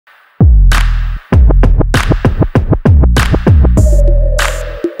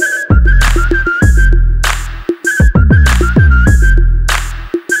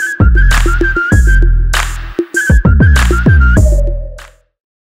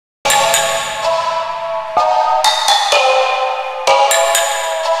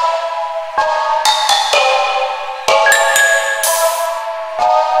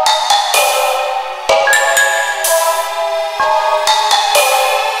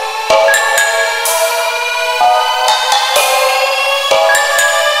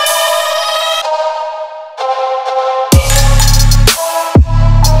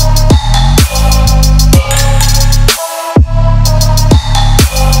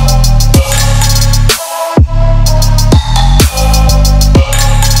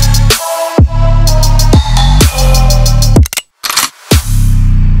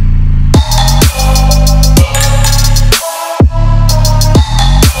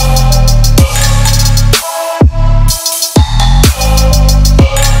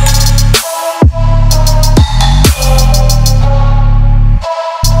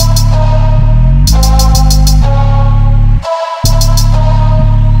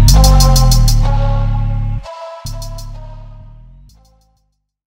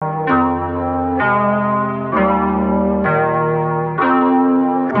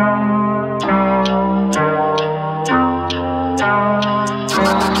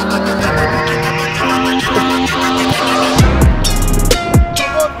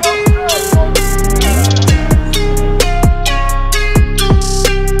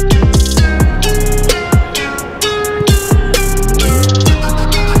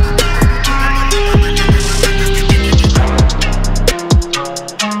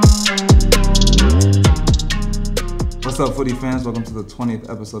fans, welcome to the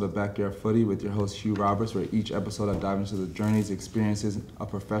 20th episode of Backyard Footy with your host Hugh Roberts, where each episode I dive into the journeys, experiences of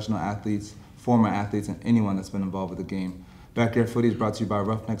professional athletes, former athletes, and anyone that's been involved with the game. Backyard Footy is brought to you by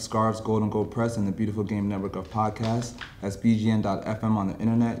Ruffneck, Scarves, Gold and Gold Press, and the Beautiful Game Network of podcasts. That's bgn.fm on the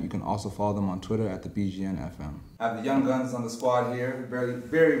internet. You can also follow them on Twitter at the BGNFM. I have the young guns on the squad here,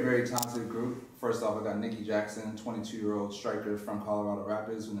 very talented group. First off, I got Nicky Jackson, 22-year-old striker from Colorado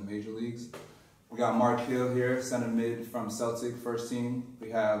Rapids in the major leagues. We got Mark Hill here, center mid from Celtic, first team. We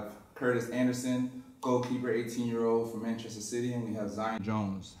have Curtis Anderson, goalkeeper, 18-year-old from Manchester City. And we have Zion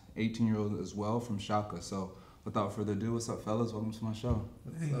Jones, 18-year-old as well from Schalke. So without further ado, what's up, fellas? Welcome to my show.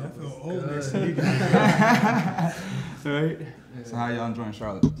 Hey, I feel old next to you guys. Right? Yeah. So how y'all enjoying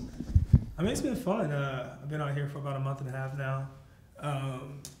Charlotte? I mean, it's been fun. I've been out here for about a month and a half now.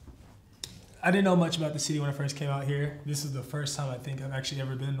 I didn't know much about the city when I first came out here. This is the first time I think I've actually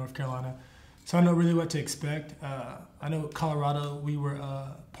ever been in North Carolina. So I know really what to expect. I know Colorado, we were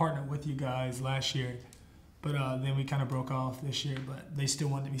partnered with you guys last year, but then we kind of broke off this year. But they still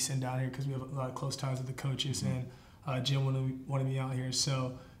wanted me sent down here because we have a lot of close ties with the coaches, and Jim wanted me out here.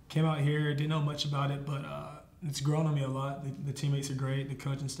 So came out here, didn't know much about it, but it's grown on me a lot. The teammates are great, the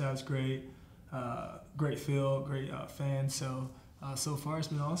coaching staff's great, great feel, great fans. So so far it's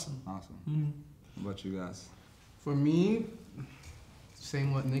been awesome. Awesome. Mm-hmm. What about you guys? For me,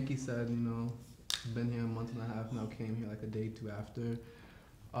 same what Nicky said, you know, been here a month and a half now, came here like a day or two after.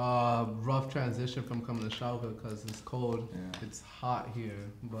 Rough transition from coming to Schalke because it's cold, It's hot here,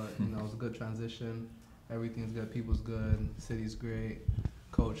 but you know, it's a good transition. Everything's good, people's good, city's great,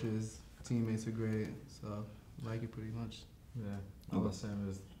 coaches, teammates are great, so I like it pretty much. Yeah, all the same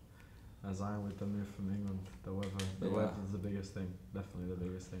as I am with the move from England. The weather's the biggest thing, definitely the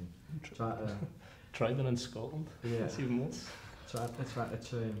biggest thing. Tried it in Scotland. Yeah, it's even worse. Trying to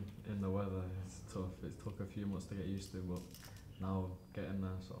train in the weather is tough. It took a few months to get used to, but now getting there,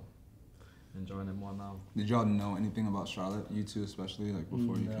 so enjoying it more now. Did y'all know anything about Charlotte? You two especially, like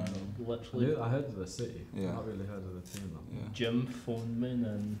before you came? Literally. I heard of the city. Yeah. Not really heard of the team though. Yeah. Jim phoned me and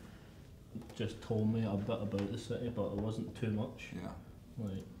then just told me a bit about the city, but it wasn't too much. Yeah.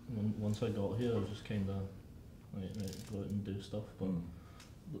 Like once I got here, I was just kind of like go out and do stuff, but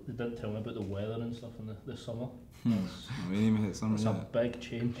they didn't tell me about the weather and stuff in the summer. We didn't even hit summer yet. It's a big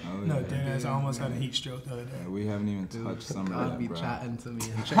change. Oh, no, Dennis, I almost had a heat stroke the other day. Yeah, we haven't even touched summer yet, I'll be bro. chatting to me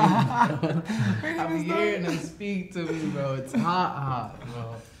and training. I'll be hearing them speak to me, bro. It's hot,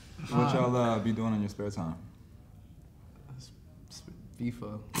 bro. What y'all be doing in your spare time?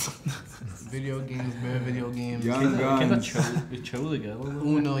 FIFA. Video games, bare video games. Young guns. Chill together.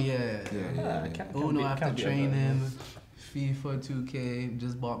 Uno, yeah. Uno Can't after be training. FIFA 2K,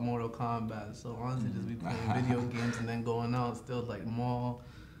 just bought Mortal Kombat. So honestly, just be playing video games and then going out, still like mall.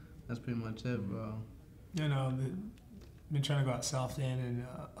 That's pretty much it, bro. You know, been trying to go out South End and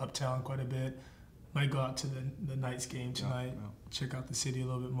uptown quite a bit. Might go out to the Knights game tonight, check out the city a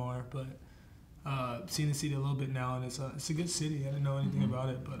little bit more. But seen the city a little bit now, and it's a good city. I didn't know anything about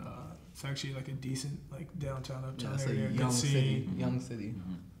it, but it's actually like a decent like downtown, uptown area. Young city.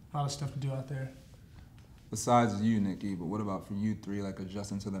 A lot of stuff to do out there. Besides you, Nicky, but what about for you three, like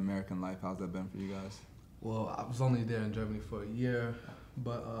adjusting to the American life? How's that been for you guys? Well, I was only there in Germany for a year,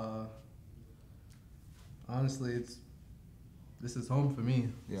 but honestly, this is home for me.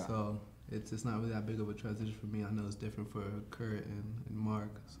 Yeah. So it's not really that big of a transition for me. I know it's different for Kurt and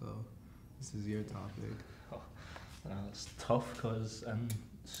Mark, so this is your topic. It's tough because in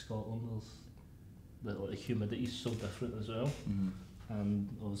Scotland the humidity is so different as well, and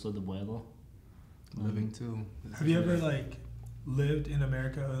also the weather. Living too. Have you ever like lived in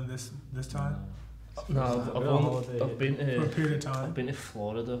America in this time? No, I've been to for a period of time. I've been to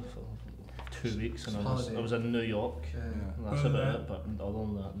Florida for 2 weeks, and I was in New York. Yeah. And that's about it. But other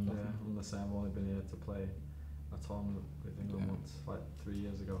than that, nothing. Yeah, I'm the same. I've only been here to play a tournament with England once, like 3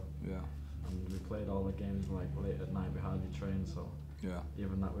 years ago. Yeah. And we played all the games like late at night. We hardly trained, so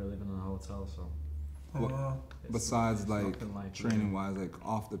even that we're living in a hotel. So besides like training wise, like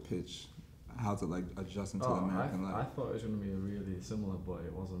off the pitch, how's it like adjusting to the American life? I thought it was going to be really similar, but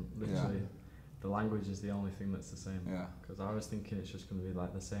it wasn't. Literally, the language is the only thing that's the same. Yeah. Because I was thinking it's just going to be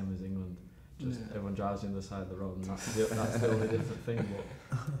like the same as England. Just everyone drives on the side of the road, and that's the only different thing. But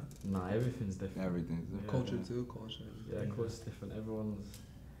nah, everything's different. Everything's different. Culture too, culture. Yeah, culture's different.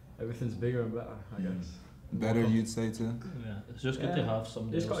 Everything's bigger and better, I guess. Better, you'd say too. Yeah, it's just good to have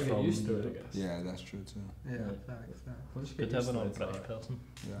somebody. You just gotta get used to it, I guess. Yeah, that's true too. Yeah, facts. Once you Good get to have used an to it, old it's British alright. person.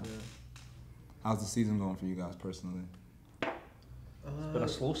 Yeah. How's the season going for you guys personally? It's been a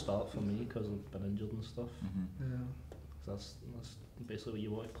slow start for me because I've been injured and stuff. Yeah. So that's basically what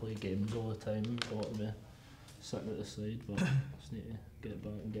you want to play games all the time. You want to be sitting at the side, but just need to get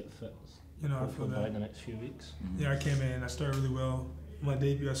back and get fit. You know, I Hopefully feel back that. in the next few weeks. Yeah, I came in. I started really well. My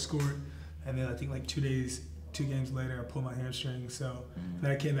debut, I scored, and then I think like 2 games later, I pulled my hamstring. So then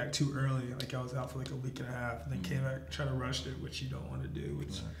I came back too early. Like I was out for like a week and a half, and then came back, tried to rush it, which you don't want to do,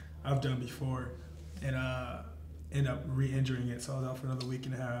 which I've done before, and ended up re-injuring it. So I was out for another week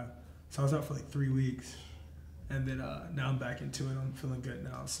and a half. So I was out for like 3 weeks, and then now I'm back into it. I'm feeling good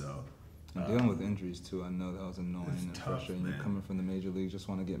now. So. Dealing with injuries too, I know that was annoying and tough, frustrating. man. You're coming from the major leagues, just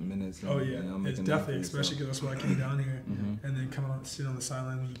want to get minutes. And, Oh yeah, you know, it's making definitely, it for yourself. especially because that's why I came down here, and then coming on, sitting on the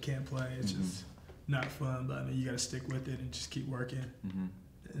sideline when you can't play. It's just not fun, but I mean you got to stick with it and just keep working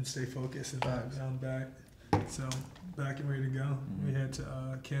and stay focused. And now I'm back, so back and ready to go. We head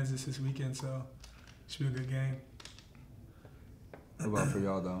to Kansas this weekend, so it should be a good game. What about for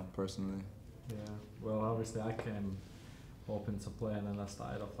y'all though, personally? Yeah, well, obviously I came hoping to play, and then I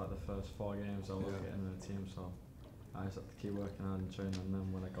started off like the first 4 games. I wasn't getting in the team, so I just had to keep working hard and training. And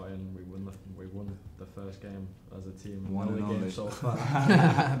then when I got in, we won the first game as a team. One and only game only. so far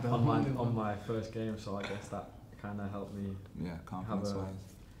on my first game. So I guess that kind of helped me. Yeah, confidence-wise.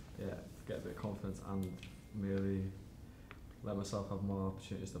 Get a bit of confidence and really let myself have more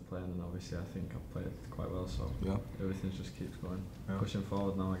opportunities to play. And then obviously I think I've played quite well, so everything just keeps going. Pushing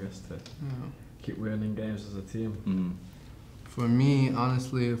forward now, I guess, to keep winning games as a team. For me,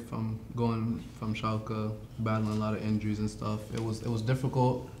 honestly, from going from Schalke, battling a lot of injuries and stuff, it was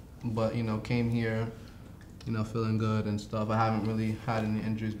difficult, but you know, came here, you know, feeling good and stuff. I haven't really had any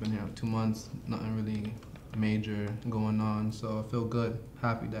injuries, been here 2 months, nothing really major going on, so I feel good,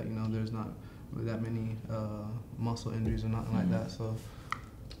 happy that, you know, there's not really that many muscle injuries or nothing like that, so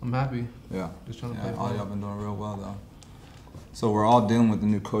I'm happy. Yeah. Just trying to play all well. y'all been doing real well though. So we're all dealing with the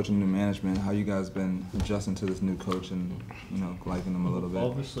new coach and new management. How you guys been adjusting to this new coach and, you know, liking them a little bit?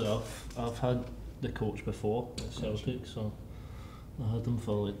 Obviously, I've had the coach before at Celtic, so I had him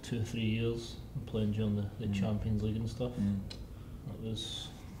for like 2 or 3 years, playing during the Champions League and stuff. But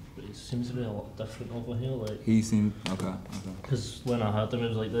it seems to be a lot different over here. Like He seemed okay. because when I had him, he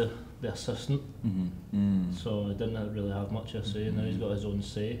was like the assistant, so I didn't really have much to say. Now he's got his own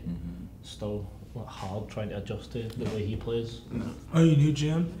say. Still hard trying to adjust to the way he plays. Oh, you knew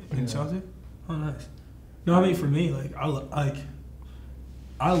Jim in Celtic? Oh, nice. No, I mean for me, like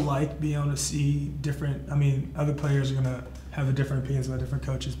I like being able to see different. I mean, other players are gonna have a different opinions about different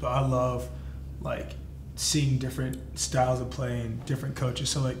coaches, but I love like seeing different styles of play and different coaches.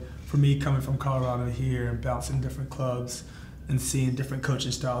 So like for me, coming from Colorado here and bouncing different clubs and seeing different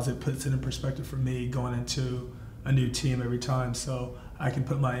coaching styles, it puts it in perspective for me going into a new team every time. So I can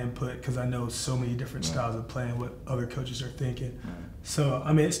put my input because I know so many different styles of playing, what other coaches are thinking. So,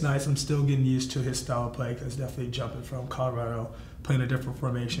 I mean, it's nice. I'm still getting used to his style of play because definitely jumping from Colorado, playing a different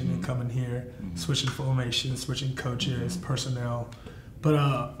formation and coming here, switching formations, switching coaches, personnel. But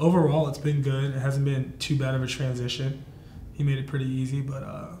overall, it's been good. It hasn't been too bad of a transition. He made it pretty easy,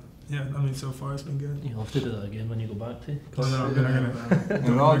 but yeah, I mean, so far it's been good. You'll have to do that again when you go back to. And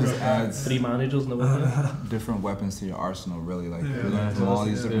it all just adds 3 managers in the winter. different weapons to your arsenal, really. Like you're Yeah. learning from all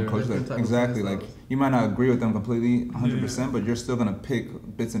these different coaches. Different Like, type of exactly. playing Like styles. you might not agree with them completely, 100%, but you're still gonna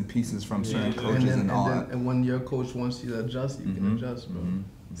pick bits and pieces from certain coaches and all that. And when your coach wants you to adjust, you can adjust, bro.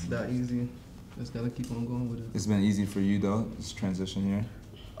 It's that easy. Just gotta keep on going with it. It's been easy for you though, this transition here.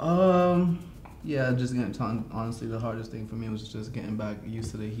 Yeah, just getting honestly, the hardest thing for me was just getting back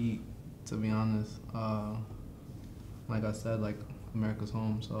used to the heat. To be honest, like I said, like America's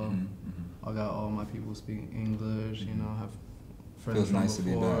home, so I got all my people speaking English. You know, have friends Feels from nice to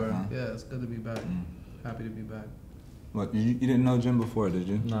be before. back, huh? Yeah, it's good to be back. Happy to be back. What, you didn't know Jim before, did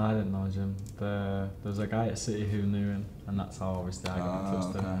you? No, I didn't know Jim. There was a guy at City who knew him, and that's how obviously I got in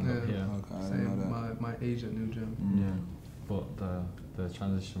touch with him. Yeah. Yeah. Okay, I didn't know that. My agent knew Jim. Yeah, but the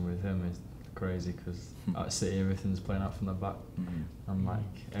transition with him is crazy because at City everything's playing out from the back, and like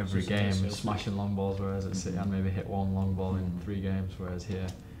every Just game selfish. smashing long balls, whereas at City I maybe hit 1 long ball in 3 games, whereas here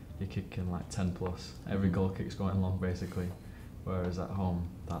you're kicking like 10 plus. Every goal kick's going long basically, whereas at home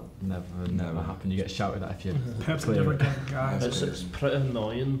that never happened. You get shouted at if you Pep's a clear different it. kind of guy. It's pretty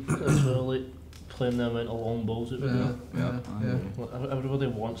annoying as well, like playing the amount of long balls that we do. Yeah. Like, everybody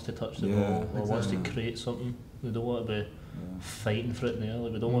wants to touch the ball or wants to create something. They don't want to be fighting for it in the air.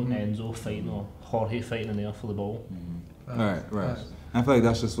 Like we don't want Enzo fighting or Jorge fighting in the air for the ball. Right. I feel like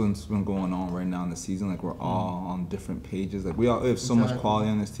that's just what's been going on right now in the season. Like we're all on different pages. Like we have so much quality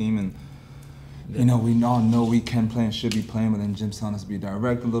on this team, and you know we all know we can play and should be playing, but then Jim's telling us to be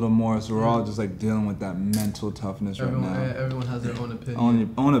direct a little more. So we're all just like dealing with that mental toughness Everyone, right now. everyone has their own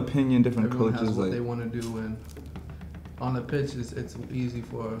opinion. Own opinion, different Everyone coaches has what like. they want to do, and on the pitch, it's easy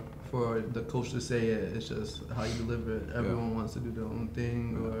for the coach to say it. It's just how you deliver it. Everyone wants to do their own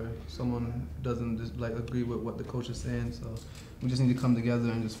thing, or someone doesn't just like agree with what the coach is saying. So we just need to come together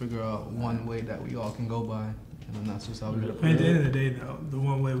and just figure out one way that we all can go by, and then that's just how we. At the end of the day, though, the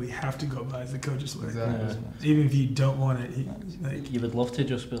one way we have to go by is the coach's way. Exactly. Even if you don't want it, you would love to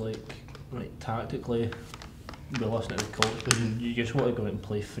just be like tactically. Be listening to the coach, but you just want to go out and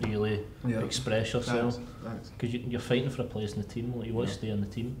play freely, express yourself, because you're fighting for a place in the team. Like, you want to stay in the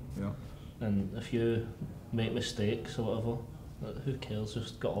team, and if you make mistakes or whatever, who cares?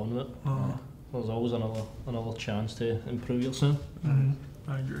 Just get on with it. There's always another chance to improve yourself.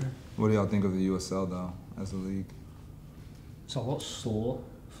 I agree. What do y'all think of the USL though, as a league? It's a lot slower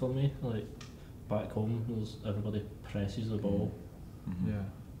for me. Like back home, everybody presses the ball.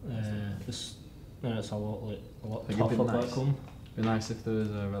 It's a lot tougher back home. It'd be nice if there was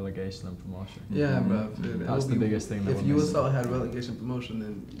a relegation and promotion. Yeah, bro. That's the biggest thing. If USL had relegation promotion,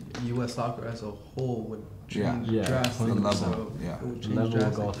 then US soccer as a whole would change drastically. The level, so it would change level will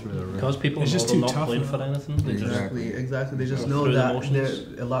drastically. go through the roof. Because people know they're not playing for anything. Exactly. They just know that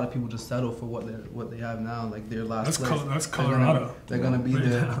a lot of people just settle for what they have now, like their last place. That's Colorado. They're gonna be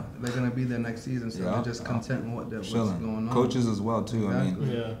there. They're gonna be there next season, so they're just content with what's going on. Coaches as well too.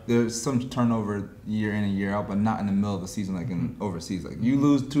 Exactly. I mean, there's some turnover year in and year out, but not in the middle of the season like in overseas. Like you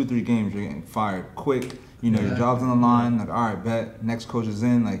lose 2-3 games, you're getting fired quick. You know, your job's on the line. Like, all right, bet next coach is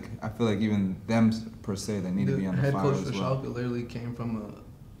in. Like, I feel like even them per se, they need to be on the fire as well. Head coach for Schalke literally came from a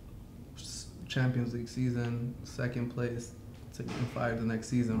Champions League season, second place, to getting fired the next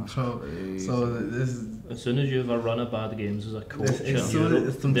season. So this is. As soon as you ever run a bad games as a coach, they're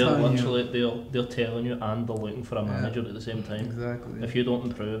telling you and they're looking for a manager at the same time. Exactly. If you don't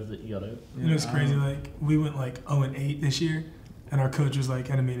improve, that you're out. You know, it's crazy. Like we went like 0-8 this year, and our coach was like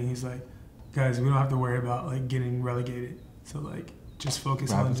at a meeting. He's like, guys, we don't have to worry about like getting relegated. So like, just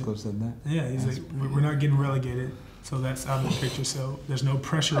focus on. Coach said that. Yeah, he's like, we're not getting relegated, so that's out of the picture. So there's no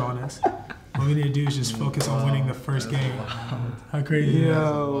pressure on us. What we need to do is just focus on winning the first game. How crazy is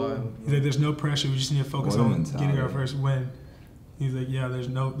that? He's like, there's no pressure. We just need to focus on getting our first win. He's like, yeah, there's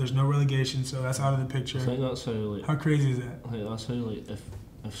no relegation, so that's out of the picture. I think that's how like. How crazy is that? I think that's how like if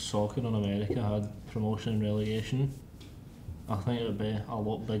soccer in America had promotion and relegation, I think it would be a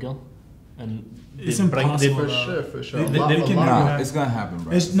lot bigger. And it's impossible. For sure. It's gonna happen,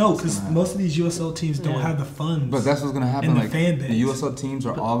 bro. Because most of these USL teams don't have the funds. But that's what's gonna happen. Like fan base. the USL teams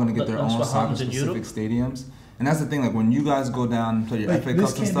are all gonna get their own soccer-specific stadiums. And that's the thing, like when you guys go down and play your FA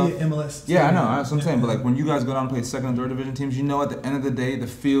Cups and stuff. MLS yeah, I know, that's what I'm saying. But like when you guys go down and play second and third division teams, you know at the end of the day, the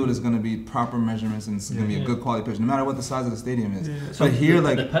field is going to be proper measurements and it's going to be a good quality pitch, no matter what the size of the stadium is. So but here,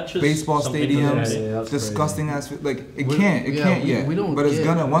 like baseball stadiums, disgusting ass, like it can't yet. But it's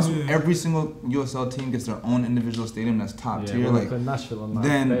gonna once every single USL team gets their own individual stadium that's top tier. Like Nashville on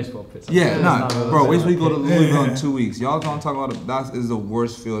then baseball pitch. Bro, wait till we go to Louisville in 2 weeks. Y'all gonna talk about that is the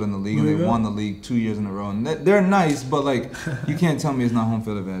worst field in the league, and they won the league 2 years in a row. And they're nice, but like you can't tell me it's not home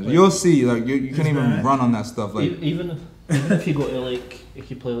field advantage. You'll see, like you can't even run on that stuff. Like even if you go to like if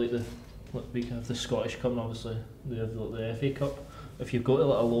you play like we have the Scottish Cup and obviously they have the FA Cup. If you go to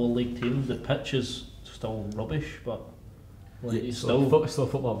like a lower league team, the pitch is still rubbish, but like it's still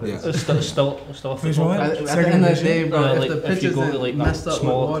football pitch. It's still a football pitch. At the end of the day, bro, if the pitch isn't messed up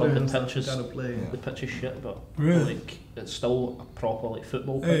with water and stuff, you gotta play. The pitch is shit, but really? Like it's still a proper like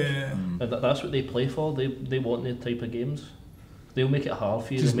football pitch. And that's what they play for. They want the type of games. They'll make it hard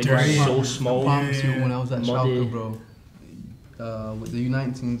for you. They'll make it so small. I promise you, when I was at Schalke, bro, with the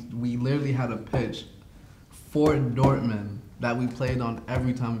U19 teams, we literally had a pitch for Dortmund that we played on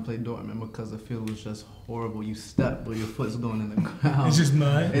every time we played Dortmund because the field was just horrible. You step, but your foot's going in the ground. It's just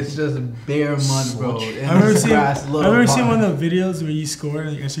mud. It's just bare mud, bro. I've ever seen one of the videos where you score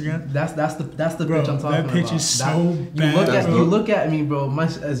on Instagram. That's the pitch I'm talking about. That pitch is so bad. You look at me, bro.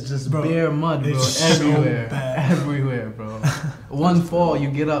 It's just bare mud, bro. Everywhere, everywhere, bro. One fall,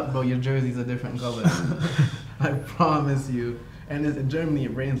 you get up, bro. Your jersey's a different color. I promise you. And in Germany,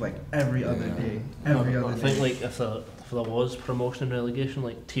 it rains like every other day. I think like if there was promotion and relegation,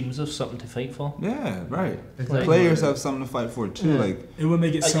 like teams have something to fight for. Yeah, right. Exactly. Players have something to fight for too. Like it would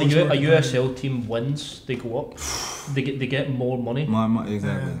make it so a USL team wins, they go up, they get more money.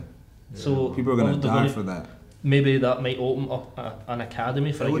 Exactly. So people are gonna die for that. Maybe that might open up an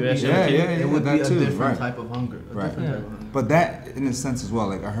academy for a USL team. It would be a different type of hunger. But that, in a sense as well,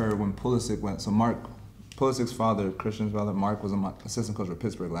 like I heard when Pulisic went, so Pulisic's father, Christian's father, Mark, was an assistant coach for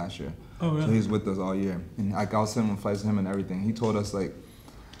Pittsburgh last year. Oh, really? So he's with us all year. And like I was sitting on flights with him and everything. He told us like,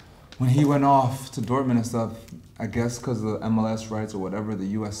 when he went off to Dortmund and stuff, I guess because of the MLS rights or whatever, the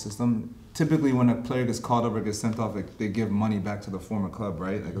U.S. system, typically when a player gets called up or gets sent off, like, they give money back to the former club,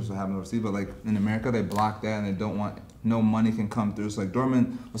 right? Like that's what happened overseas. But like in America, they block that and they don't want, no money can come through. So like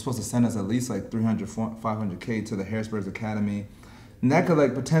Dortmund was supposed to send us at least like 300, 500K to the Harrisburg's Academy. And that could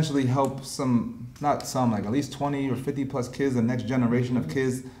like potentially help some, not some, like at least 20 or 50 plus kids, the next generation of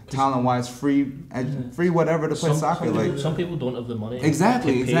kids, talent-wise, free whatever to play soccer. Some people don't have the money.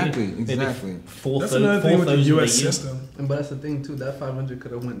 Exactly. That's another thing with the U.S. system. But that's the thing too. That 500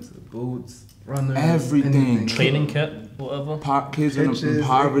 could have went to boots, runners, everything. anything. Training kit, whatever. Kids in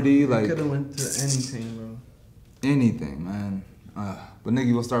poverty, like could have went to anything, bro. Anything, man. But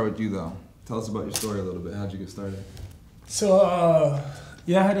Nicky, we'll start with you though. Tell us about your story a little bit. How'd you get started? So,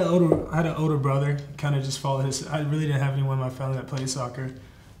 yeah, I had an older brother. Kind of just followed his. I really didn't have anyone in my family that played soccer.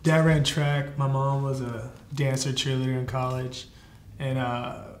 Dad ran track. My mom was a dancer, cheerleader in college, and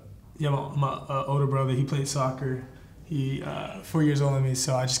my older brother, he played soccer. He 4 years older than me,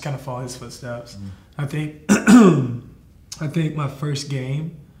 so I just kind of followed his footsteps. I think I think my first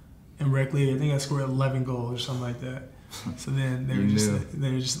game in rec league, I think I scored 11 goals or something like that. So then they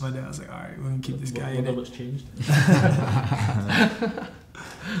were just my dad was like, all right, we're gonna keep this guy in it. What's changed?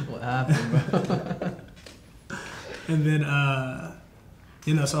 What happened, bro? And then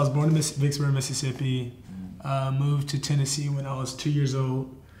so I was born in Vicksburg, Mississippi. Moved to Tennessee when I was 2 years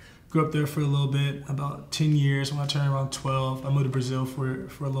old. Grew up there for a little bit, about 10 years. When I turned around 12, I moved to Brazil for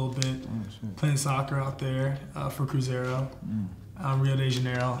a little bit, playing soccer out there for Cruzeiro, Rio de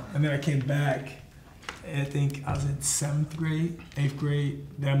Janeiro. And then I came back. I think I was in 7th grade, 8th grade.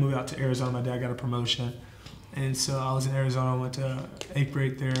 Then I moved out to Arizona. My dad got a promotion. And so I was in Arizona, went to 8th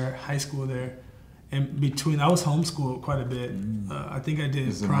grade there, high school there. And I was homeschooled quite a bit. I think I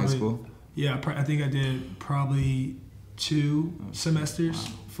did high school? Yeah, I think I did probably 2 semesters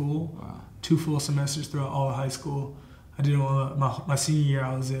full. Wow. 2 full semesters throughout all of high school. I did my senior year,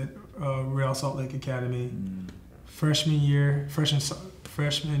 I was at Real Salt Lake Academy. Freshman year,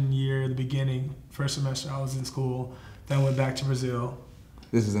 the beginning, first semester I was in school. Then I went back to Brazil.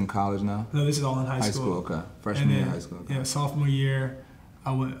 This is in college now? No, this is all in high school. High school, okay. Freshman year, high school. Okay. Yeah, sophomore year,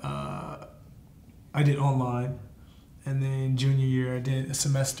 I did online. And then junior year, I did a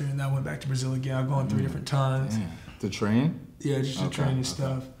semester, and then I went back to Brazil again. I've gone 3 different times. Yeah. To train? Yeah, just to train and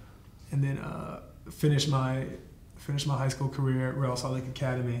stuff. And then finished my high school career at Real Salt Lake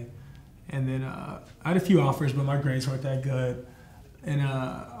Academy. And then I had a few offers, but my grades weren't that good. And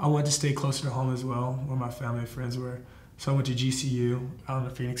I wanted to stay closer to home as well, where my family and friends were. So I went to GCU out in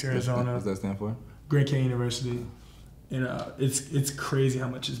Phoenix, Arizona. What does that stand for? Grand Canyon University. And it's crazy how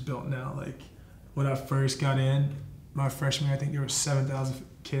much is built now. Like when I first got in, my freshman year, I think there were 7,000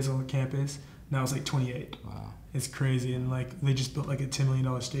 kids on the campus. Now it's like 28. Wow. It's crazy. And like they just built like a $10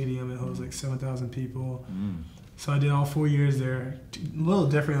 million stadium. It holds like 7,000 people. So I did all 4 years there. A little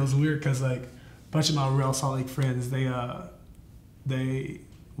different. It was weird because like a bunch of my Real Salt Lake friends, they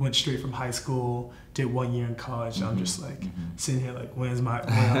went straight from high school, did 1 year in college. I'm just like sitting here like, when's my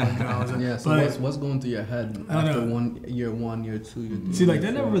Yeah, so what's going through your head after year 1, year 2, year 3? See, like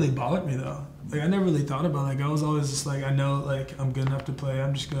that never really bothered me though. Like I never really thought about it. Like I was always just like, I know like I'm good enough to play.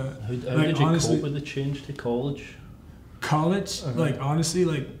 I'm just gonna. How did you cope with the change to college? College, like honestly,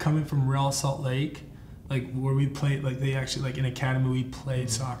 like coming from Real Salt Lake, like where we played, like they actually like in academy we played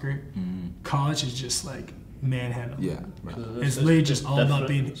soccer. College is just like manhandled. Yeah, right. It's literally just all about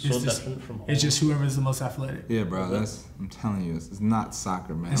being. Different from home. It's just whoever is the most athletic. Yeah, bro. I'm telling you, it's not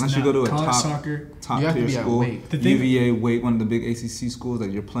soccer, man. It's Unless not. you go to a top tier school, UVA, Wait, one of the big ACC schools that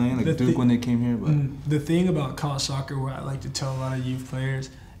you're playing, like Duke when they came here. But the thing about college soccer, where I like to tell a lot of youth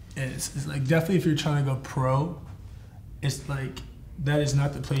players, is like definitely if you're trying to go pro, it's like that is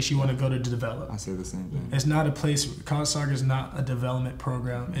not the place you want to go to develop. I say the same thing. It's not a place. College soccer is not a development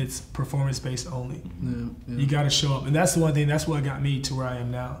program. It's performance based only. You got to show up, and that's the one thing. That's what got me to where I am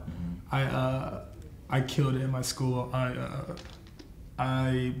now. I killed it in my school.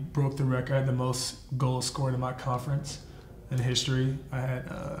 I broke the record. I had the most goals scored in my conference in history. I had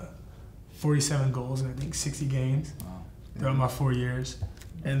 47 goals in I think 60 games throughout my 4 years,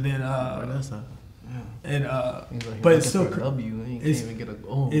 and then. But it's still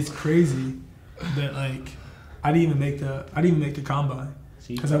it's crazy that like I didn't even make the combine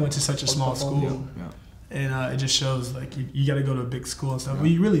because I went to such a small school, and it just shows like you got to go to a big school and stuff. Well,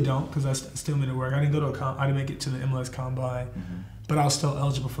 you really don't because I still made it work. I didn't go to I didn't make it to the MLS combine, but I was still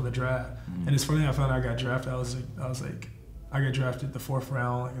eligible for the draft. And it's funny I found out I got drafted. I was like I got drafted the 4th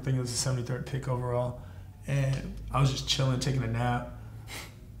round. Like, I think it was the 73rd pick overall, and I was just chilling, taking a nap.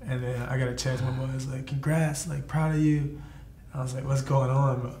 And then I got a text. My boy was like, "Congrats! Like, proud of you." I was like, "What's going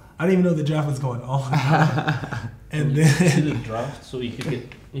on?" But I didn't even know the draft was going on. And to then the draft, so you could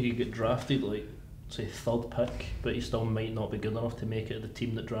get drafted like say 3rd pick, but you still might not be good enough to make it to the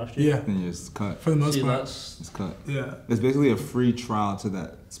team that drafted you. yeah, And you're just cut. for the most See, part. It's cut. Yeah. It's basically a free trial to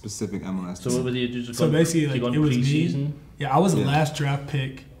that specific MLS So team. what would you do? So basically, like, go it was me. pre-season? Yeah, I was the Yeah. last draft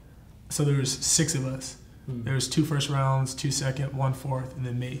pick. So there was 6 of us. There was 2 first rounds, 2 second, 1 fourth, and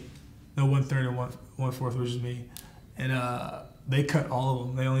then me. No, 1 third and 1 fourth, which is me. And they cut all of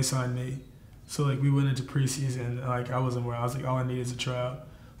them. They only signed me. So like we went into preseason. Like I wasn't where I was like all I need is a tryout.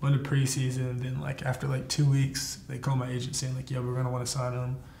 Went to preseason, and then like after like 2 weeks, they called my agent saying like, yeah, we're gonna want to sign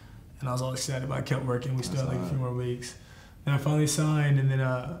him. And I was all excited, but I kept working. We still had like a few more weeks. And I finally signed, and then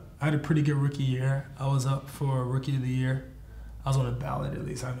I had a pretty good rookie year. I was up for Rookie of the Year. I was on a ballot at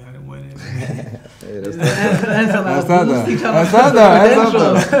least. I mean, I didn't win it. Hey, that's not though. On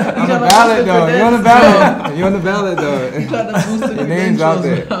the ballot though. You're on the ballot. You're on the ballot though. Your name's out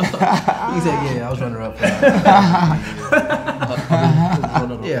there. He said, yeah, I was runner up for that.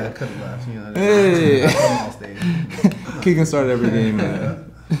 Yeah, I could have left. You know, Hey. I stayed. Keegan started every game,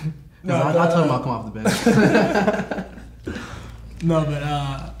 man. No, I told him I'll come off the bench. No, but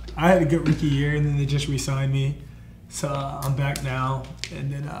I had a good rookie year, and then they just re-signed me. So I'm back now, and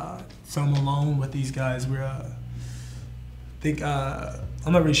then so I'm alone with these guys. We're think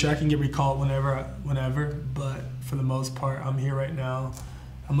I'm not really sure I can get recalled whenever, but for the most part, I'm here right now.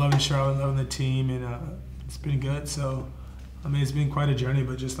 I'm loving Charlotte, loving the team, and it's been good. So I mean, it's been quite a journey,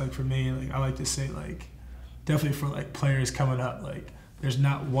 but just like for me, like I like to say, like definitely for like players coming up, like there's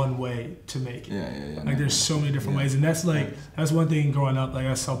not one way to make it. Yeah. Like there's so many different ways, and that's one thing growing up. Like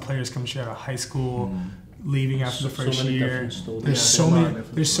I saw players come straight out of high school, leaving after the first year. There's so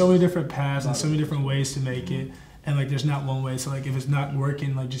many different paths and so many different ways to make it, and like there's not one way. So like if it's not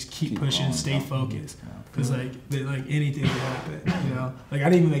working, like just keep pushing, going, stay focused, because like anything can happen. You know, like I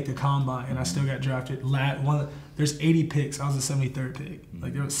didn't even make the combine, and I still got drafted. There's 80 picks. I was the 73rd pick.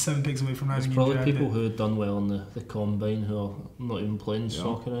 Like there was 7 picks away from not even getting drafted. There's probably people who have done well in the combine who are not even playing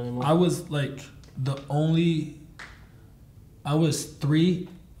soccer anymore. I was like I was 3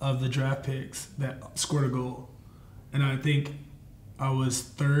 of the draft picks that scored a goal, and I think I was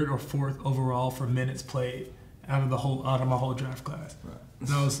 3rd or 4th overall for minutes played out of my whole draft class. Right. And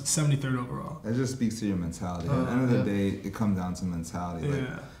I was 73rd overall. That just speaks to your mentality. At the end of the day, it comes down to mentality. Like,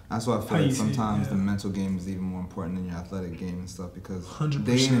 that's why I feel like sometimes the mental game is even more important than your athletic game and stuff, because 100%.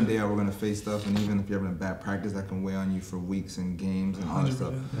 day in and day out we're gonna face stuff, and even if you're having a bad practice, that can weigh on you for weeks and games and all that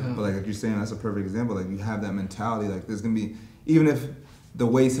stuff. Yeah. But like you're saying, that's a perfect example. Like you have that mentality. Like there's gonna be, even if the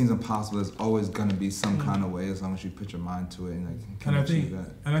way seems impossible, there's always gonna be some kind of way, as long as you put your mind to it and like can achieve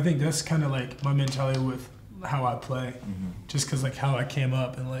that. And I think that's kind of like my mentality with how I play, just because like how I came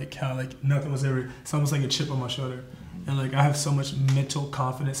up and like how like nothing was ever. It's almost like a chip on my shoulder, and like I have so much mental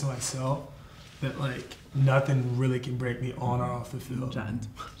confidence in myself that like nothing really can break me on or off the field.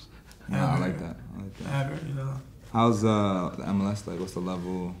 I like that. Ever, you know. How's the MLS like? What's the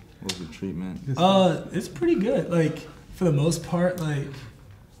level? What's the treatment? It's pretty good. Like for the most part, like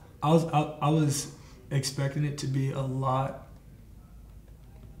I was expecting it to be a lot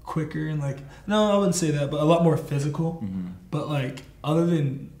quicker and like, no, I wouldn't say that, but a lot more physical. But like other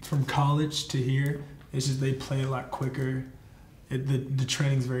than from college to here, it's just they play a lot quicker. The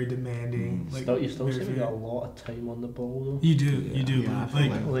training's very demanding. Like You still seem to get a lot of time on the ball though. You do.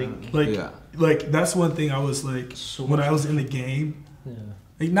 Yeah, Like that's one thing I was like when I was in the game. Yeah.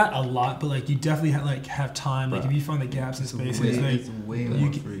 Like not a lot, but like you definitely have time. Like if you find the gaps and spaces, like it's way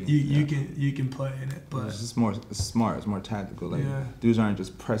more free. You can play in it. But it's just more smart. It's more tactical. Like dudes aren't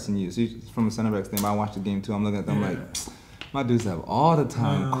just pressing you. See, from a center back standpoint, I watch the game too. I'm looking at them like, my dudes have all the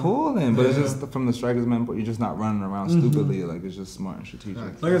time cooling, but it's just from the strikers man. You're just not running around stupidly. Like it's just smart and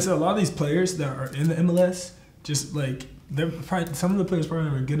strategic. Like I said, a lot of these players that are in the MLS, just like some of the players probably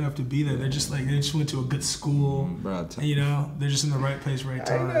aren't good enough to be there. They're just like they just went to a good school, and, you know. They're just in the right place, right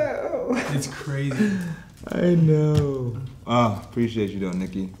time. I know. It's crazy. I know. Oh, appreciate you though,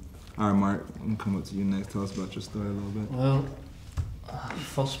 Nikki. All right, Mark, I'm gonna come up to you next. Tell us about your story a little bit. Well,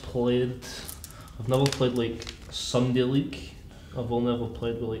 I've never played like Sunday League. I've only ever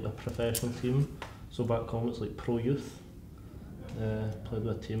played with like a professional team. So back home it's like pro youth. Played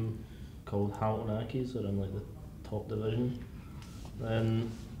with a team called Hamilton Ackies. They're in like the top division.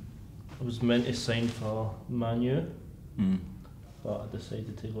 Then I was meant to sign for Man U, but I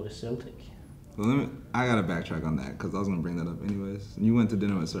decided to go to Celtic. Well, I gotta backtrack on that because I was gonna bring that up anyways. You went to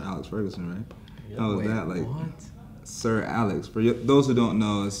dinner with Sir Alex Ferguson, right? Yep. How was that? Like, what? Sir Alex, for those who don't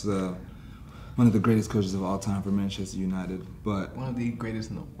know, it's one of the greatest coaches of all time for Manchester United, but One of the greatest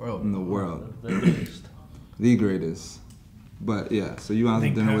in the world. in the world, The greatest. the greatest. But yeah, so you went out to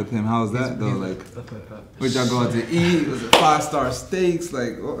dinner with him. How was that though? Like, where'd y'all go out to eat? Was it 5-star steaks?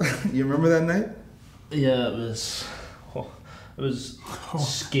 Like, you remember that night? Yeah, it was. It was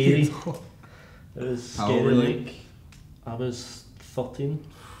scary. It was scary. How old were you? Like, I was 13,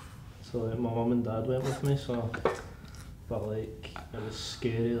 so like, my mum and dad went with me. So, but like, it was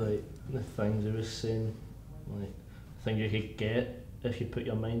scary. Like the things he was saying, like things you could get if you put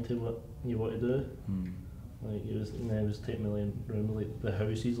your mind to what you want to do. Like he was taking me around like the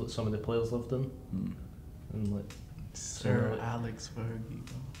houses like some of the players lived in, and like Sir Alex Fergie.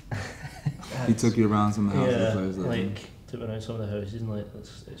 He took you around some of the houses the players lived in. Like took me around some of the houses and like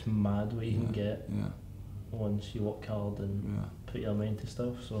it's mad what you can get once you work hard and put your mind to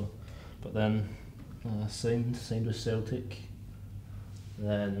stuff. So, but then signed with Celtic.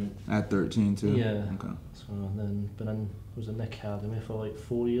 Then at 13 too. Yeah. Okay. So then was in the academy for like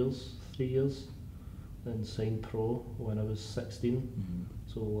 3 years. Then signed pro when I was 16.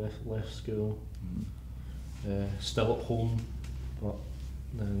 So left school. Still at home, but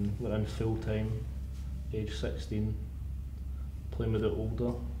then went in full time, age 16. Playing with the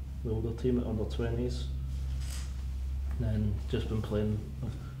older team at under 20s. Then just been playing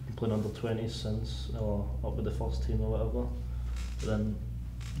under 20s since, or up with the first team or whatever. But then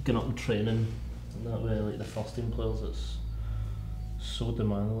getting up and training in that way, like the first team players, it's so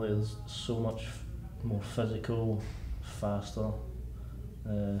demanding. Like there's so much more physical, faster.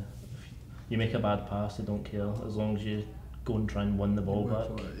 If you make a bad pass, they don't care as long as you go and try and win the ball back.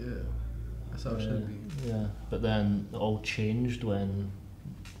 Yeah, that's how it should be. Yeah, but then it all changed when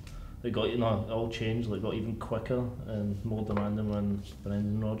it all changed. Like got even quicker and more demanding when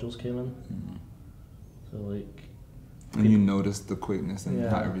Brendan Rodgers came in. So like. And you noticed the quickness and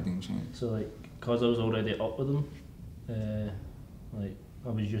how everything changed. So like, cause I was already up with them, like I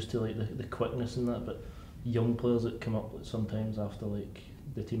was used to like the quickness and that. But young players that come up like, sometimes after like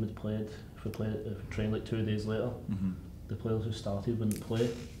the team had played, if we trained like 2 days later, the players who started wouldn't play.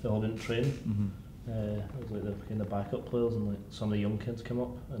 They all didn't train. It was like the kind of backup players, and like some of the young kids come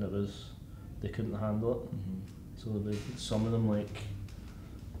up, and they couldn't handle it. So there was some of them like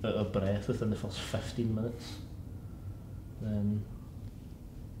out of breath within the first 15 minutes. Then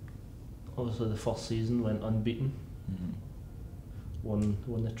obviously the first season went unbeaten. Won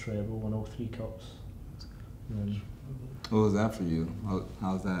the treble, won all 3 cups. And what was that for you?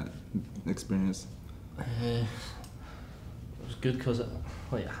 How's that experience? It was good because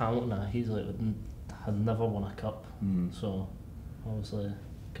like Hamilton, he's like had never won a cup. So obviously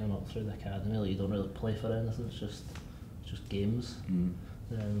coming up through the academy, like you don't really play for anything. It's just games.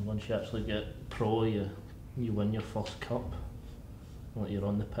 Then once you actually get pro, you win your first cup, like you're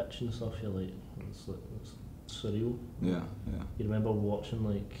on the pitch and stuff. You're like it's surreal. Yeah. You remember watching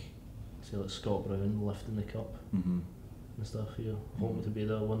like say like Scott Brown lifting the cup and stuff. You're hoping to be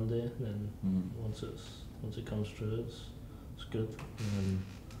there one day. Then once it comes true, it's good. And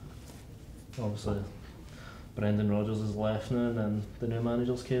obviously Brendan Rodgers has left now, and then the new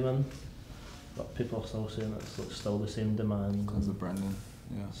managers came in. But people are still saying it's like still the same demand. Because of Brendan.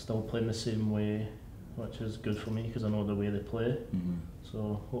 Yeah. Still playing the same way, which is good for me because I know the way they play.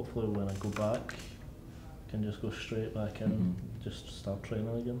 So hopefully when I go back, I can just go straight back in, just start training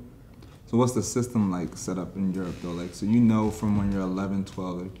again. So what's the system like set up in Europe though? Like, so you know from when you're 11,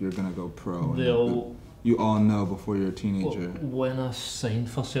 12, like you're gonna go pro. You all know before you're a teenager. When I signed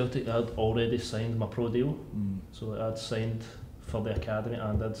for Celtic, I'd already signed my pro deal. So I'd signed for the academy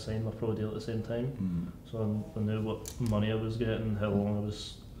and I'd signed my pro deal at the same time. So I knew what money I was getting, how long I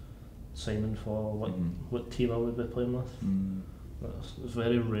was signing for, what team I would be playing with. It's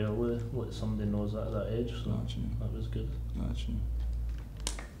very rarely like somebody knows that at that age, so that was good. Gotcha.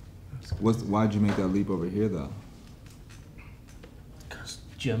 Why'd you make that leap over here though? Because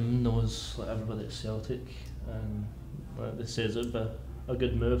Jim knows like everybody at Celtic, and like, they says it'd be a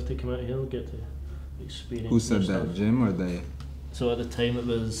good move to come out here and get to experience. Who said that, stuff. Jim or they? So at the time it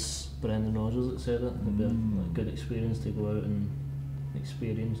was Brendan Rodgers that said it. It'd be a good experience to go out and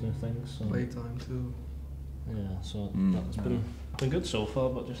experience new things. So. Playtime too. Yeah, so that's been good so far,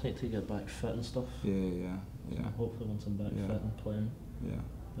 but just need to get back fit and stuff. Yeah. So hopefully once I'm back fit and playing,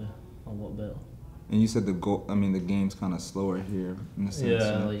 be a lot better. And you said the game's kind of slower here in the sense.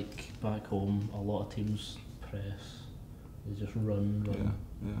 Yeah, like back home, a lot of teams press. They just run.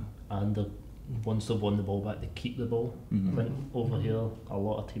 And once they've won the ball back, they keep the ball. I think over here, a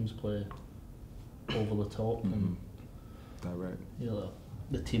lot of teams play over the top and direct. Yeah,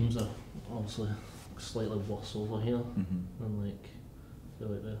 the teams are obviously slightly worse over here than like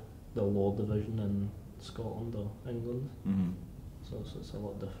the lower division in Scotland or England. So it's a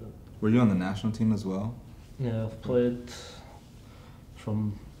lot different. Were you on the national team as well? Yeah, I've played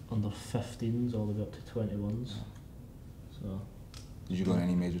from under 15s all the way up to 21s. So. Did you go to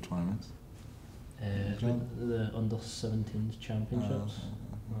any major tournaments? The under 17s championships.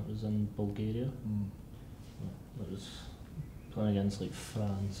 That was in Bulgaria. That was playing against like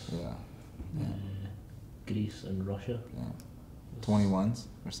France, Greece, and Russia. 21s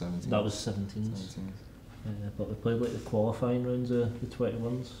or 17s? That was 17s. But we played like the qualifying rounds of the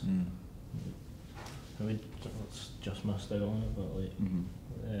 21s. And we just missed out on it, but like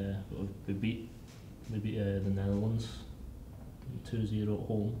we beat the Netherlands 2-0 at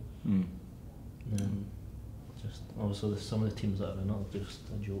home. And then just obviously some of the teams that are in it are just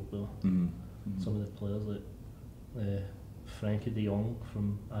a joke though. Some of the players like Frankie de Jong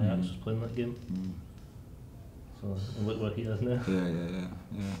from Ajax was playing that game. So and look where he is now.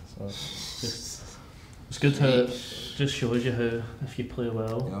 Yeah. So it's good how it just shows you how if you play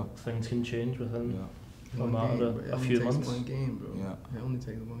well, things can change within a matter of a few months. One game, bro. Yeah. It only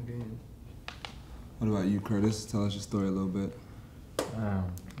takes one game. What about you, Curtis? Tell us your story a little bit.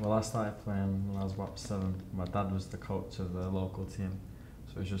 Well, I started playing when I was about 7. My dad was the coach of the local team,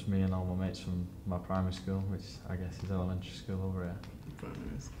 so it was just me and all my mates from my primary school, which I guess is elementary school over here.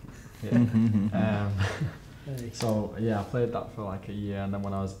 Primary school. So yeah, I played that for like a year, and then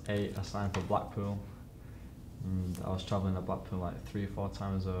when I was 8, I signed for Blackpool. And I was travelling to Blackpool like 3 or 4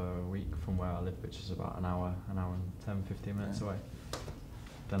 times a week from where I live, which is about an hour and 10, 15 minutes away.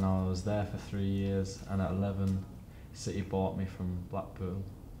 Then I was there for 3 years, and at 11, City bought me from Blackpool.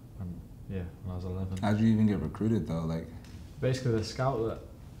 And when I was 11. How'd you even get recruited though? Like, basically the scout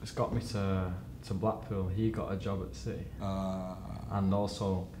that got me to Blackpool, he got a job at City. And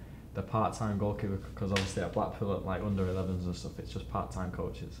also the part-time goalkeeper, because obviously at Blackpool at like under 11s and stuff, it's just part-time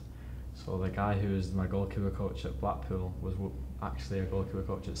coaches. So the guy who was my goalkeeper coach at Blackpool was actually a goalkeeper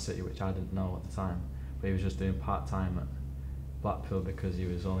coach at City, which I didn't know at the time. But he was just doing part-time at Blackpool because he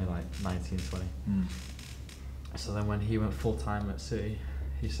was only like 19, 20. So then when he went full-time at City,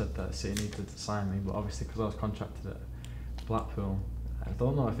 he said that City needed to sign me, but obviously because I was contracted at Blackpool, I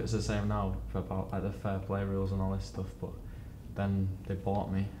don't know if it's the same now about like the fair play rules and all this stuff, but then they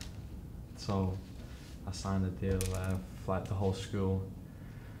bought me. So I signed a deal for like the whole school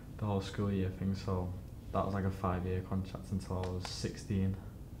year thing, so that was like a 5-year contract until I was 16,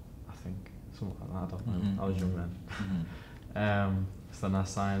 I think, something like that, I don't know, I was young then. So then I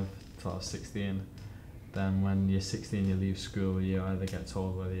signed until I was 16, then when you're 16 you leave school, you either get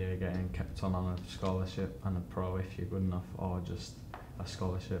told whether you're getting kept on a scholarship and a pro if you're good enough, or just a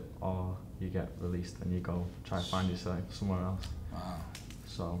scholarship, or you get released and you go try and find yourself somewhere else. Wow.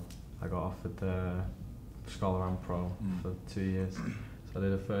 So I got offered the scholar and pro for 2 years. So I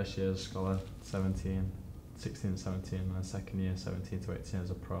did the first year as a scholar, 16 to 17, and the second year 17 to 18 as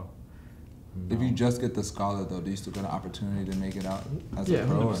a pro. If you just get the scholar though, do you still get an opportunity to make it out as a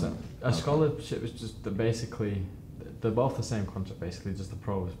pro? 100%. A scholarship is just basically, they're both the same contract basically, just the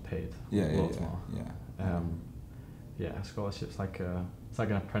pro is paid loads more. A scholarship's like it's like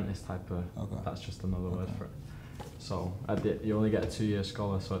an apprentice type of, that's just another word for it. So you only get a 2-year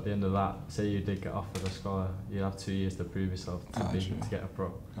scholar, so at the end of that, say you did get offered a scholar, you have 2 years to prove yourself to get a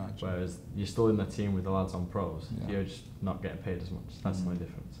pro. Whereas you're still in the team with the lads on pros, you're just not getting paid as much. That's the only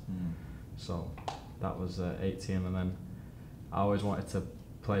difference. So that was 18, and then I always wanted to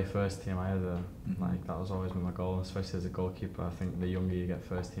play first team. I had that was always my goal, especially as a goalkeeper. I think the younger you get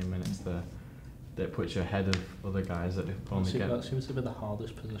first team minutes, that puts you ahead of other guys that only get. That seems to be the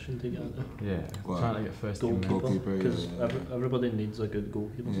hardest position to get into. Yeah, trying to get first team goalkeeper, because everybody needs a good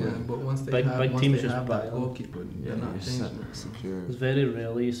goalkeeper. Yeah, but once they have that goalkeeper, they're not secure. It's very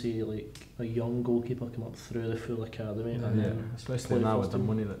rarely you see like a young goalkeeper come up through the full academy, and then especially now with the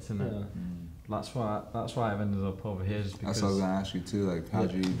money that's in it. That's why I've ended up over here. Just because that's what I was gonna ask you too. Like, how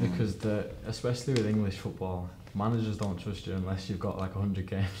do you? Because especially with English football, managers don't trust you unless you've got like 100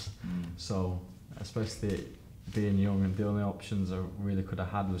 games. So especially being young, and the only options I really could have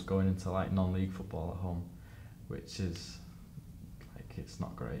had was going into like non-league football at home, which is like it's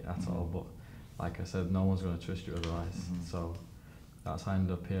not great at all. But like I said, no one's gonna trust you otherwise. So that's how I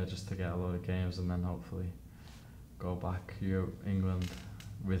ended up here, just to get a load of games and then hopefully go back Europe, England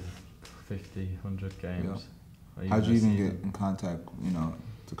with 50, 100 games. How'd you even get in contact,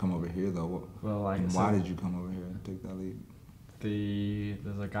 to come over here though? Why did you come over here and take that lead?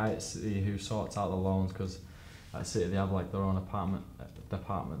 There's a guy at City who sorts out the loans, because at City they have like their own department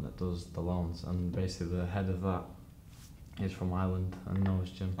that does the loans, and basically the head of that is from Ireland and knows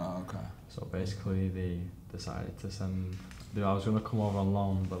Jim. Oh, okay. So basically they decided to send. I was going to come over on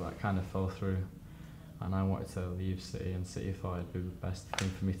loan, but that kind of fell through. And I wanted to leave City, and City thought it'd be the best thing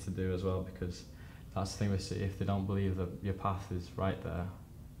for me to do as well, because that's the thing with City. If they don't believe that your path is right there,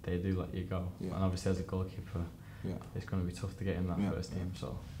 they do let you go. Yeah. And obviously, as a goalkeeper, it's going to be tough to get in that first team.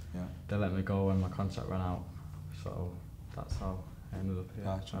 So they let me go when my contract ran out. So that's how I ended up here.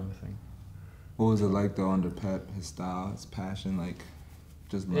 Gotcha. Everything. What was it like though under Pep? His style, his passion, like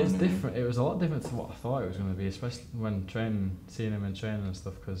just learning. It's different. It was a lot different to what I thought it was going to be, especially when seeing him in training and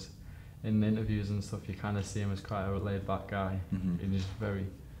stuff. Because in interviews and stuff, you kind of see him as quite a laid-back guy. Mm-hmm. He's just very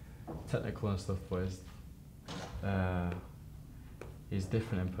technical and stuff, but he's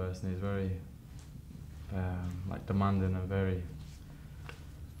different in person. He's very like demanding and very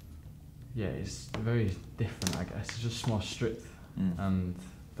he's very different, I guess. He's just more strict and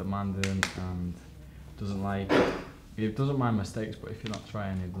demanding, and he doesn't mind mistakes, but if you're not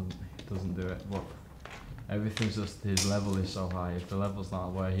trying, he doesn't do it. But everything's just, his level is so high. If the level's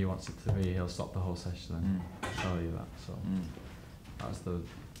not where he wants it to be, he'll stop the whole session and show you that. So that's the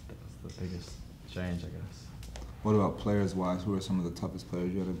biggest change, I guess. What about players-wise? Who are some of the toughest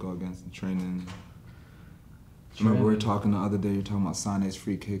players you had to go against in training? Remember we were talking the other day. You're talking about Sane's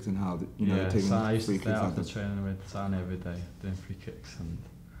free kicks and how you're taking I used free to kicks stay after training with Sane every day doing free kicks, and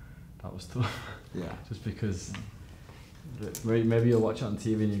that was tough. Yeah. Just because maybe you'll watch it on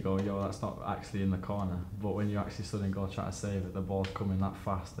TV and you go, yo, that's not actually in the corner. But when you actually stood and go trying to save it, the ball's coming that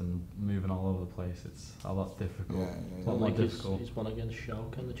fast and moving all over the place. It's a lot difficult. A lot more difficult. He's won against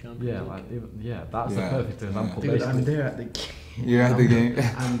Schalke in the Champions League. That's the perfect example. Dude, I'm there at the game. You're at the game?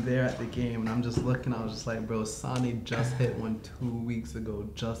 I'm there at the game, and I'm just looking. I was just like, bro, Sane just hit one 2 weeks ago,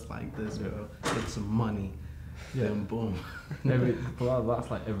 just like this, bro. It's money. Yeah. Then boom.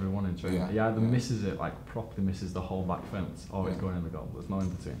 That's like everyone in training. He either misses it, like properly misses the whole back fence, or he's going in the goal. There's no in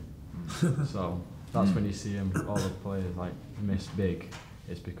between. So that's when you see him, all the players like miss big.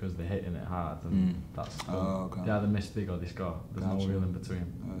 It's because they're hitting it hard, and that's they either miss big or they score. There's no real in between.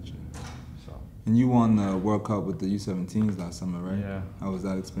 Gotcha. So. And you won the World Cup with the U17s last summer, right? Yeah. How was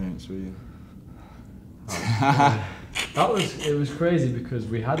that experience for you? It was crazy because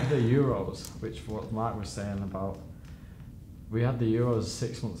we had the Euros, which what Mark was saying about. We had the Euros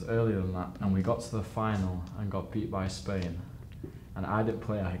 6 months earlier than that, and we got to the final and got beat by Spain. And I didn't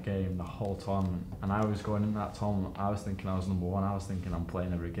play a game the whole tournament. And I was going in that tournament, I was thinking I was number one. I was thinking I'm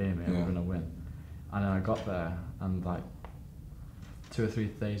playing every game here, we're going to win. And then I got there, and like 2 or 3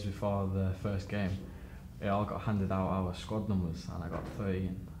 days before the first game, it all got handed out our squad numbers, and I got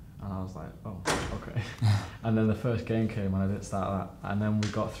 13. And I was like, oh, okay. And then the first game came, and I didn't start that. And then we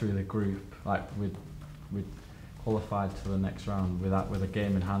got through the group, like we'd qualified to the next round with a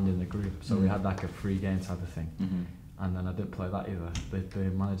game in hand in the group. So we had like a free game type of thing. And then I didn't play that either. The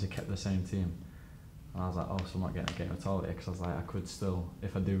manager kept the same team. And I was like, oh, so I'm not getting a game at all here, because I was like, I could still,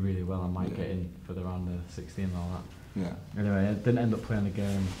 if I do really well, I might get in for the round of 16 and all that. Yeah. Anyway, I didn't end up playing the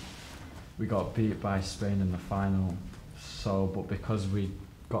game. We got beat by Spain in the final. So, but because we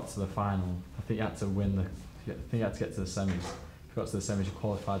got to the final, I think you had to get to the semis. If you got to the semis, you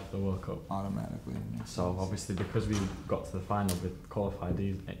qualified for the World Cup. Automatically. So obviously, because we got to the final, we qualified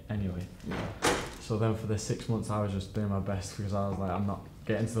anyway. Yeah. So then for the 6 months, I was just doing my best, because I was like, I'm not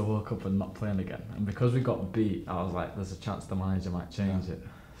getting to the World Cup and not playing again. And because we got beat, I was like, there's a chance the manager might change it.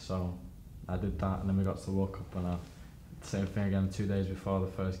 So I did that, and then we got to the World Cup, and same thing again. 2 days before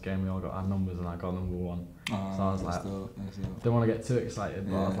the first game, we all got our numbers, and I got number one. So I was like, didn't want to get too excited,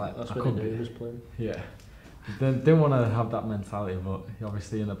 but I was like, that's I what he was playing. Yeah. Didn't want to have that mentality, but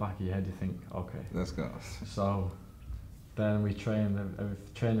obviously in the back of your head you think, okay, let's go. So then we trained.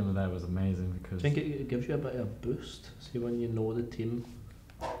 Training there was amazing, because I think it gives you a bit of a boost. See, when you know the team.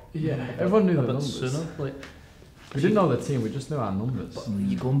 Yeah, everyone knew the numbers. Sooner, like, we didn't know the team, we just knew our numbers. But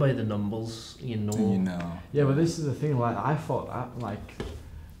you going by the numbers, you know. Yeah, but this is the thing. Like I thought,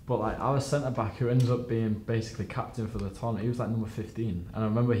 our centre back, who ends up being basically captain for the tournament, he was like number 15, and I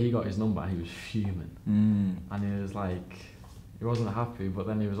remember he got his number, he was fuming, and he was like, he wasn't happy, but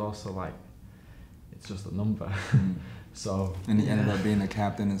then he was also like, it's just a number. So and he ended up being the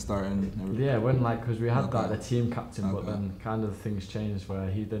captain and starting. Yeah, because we had the team captain, but then kind of things changed where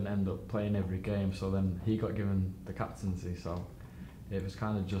he didn't end up playing every game, so then he got given the captaincy. So it was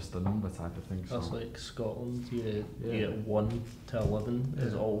kind of just a number type of thing. So. That's like Scotland. You get 1 to 11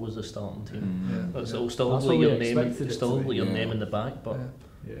 is always the starting team. But it'll still have your name. It's still have your name in the back, but.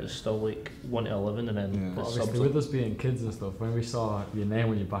 It's still like 1 to 11, and then but obviously with us being kids and stuff, when we saw your name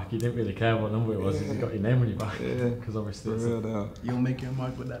on your back, you didn't really care what number it was. You got your name on your back, because obviously you'll make your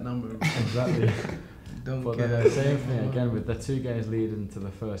mark with that number. Exactly. But then the same thing again with the 2 games leading to the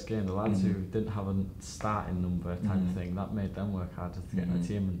first game, the lads who didn't have a starting number type of thing, that made them work harder to get in the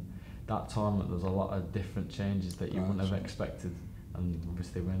team. And that tournament, there's a lot of different changes that you wouldn't have expected, and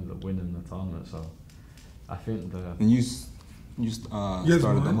obviously we ended up winning the tournament. So I think And you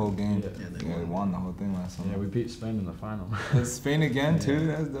started the whole game. Yeah, they won the whole thing last summer. Yeah, we beat Spain in the final. Spain again too.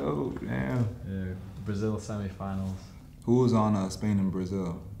 That's dope. Damn. Yeah, Brazil semi-finals. Who was on Spain and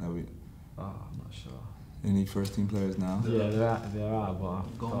Brazil? I'm not sure. Any first team players now? Yeah, there are, but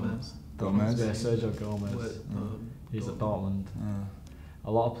Gomez. Yeah, Sergio Gomez. He's at Dortmund. A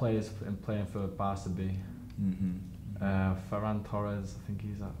lot of players playing for Barca B. Ferran Torres, I think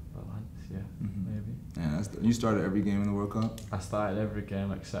he's at Valencia, maybe. Yeah, you started every game in the World Cup? I started every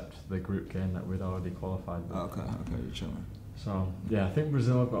game except the group game that we'd already qualified with. Okay, you're chilling. So, yeah, I think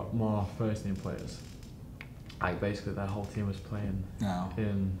Brazil have got more first team players. Like, basically their whole team was playing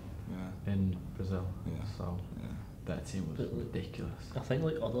in Brazil. Yeah. So, that team was ridiculous. I think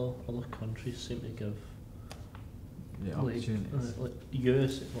like other countries seem to give opportunities. Like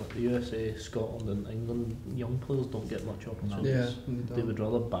USA, Scotland and England, young players don't get much opportunities. They would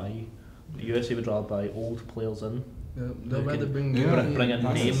rather buy. The USA would rather buy old players in. Yeah, they'll rather bring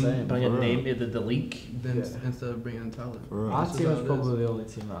a name to the league instead of bringing talent. Our team is probably the only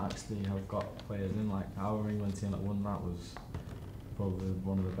team that actually have got players in. Like our England team that won that was probably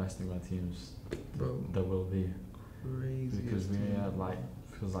one of the best England teams there will be. Crazy. Because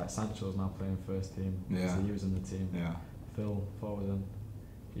because Sancho's now playing first team. Yeah. So he was in the team. Yeah. Phil Foden,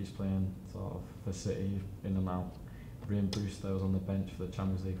 he's playing sort of for City in and out. Brian Brewster was on the bench for the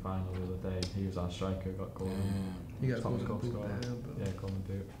Champions League final the other day. He was our striker, got goal. He got golden boot. Golden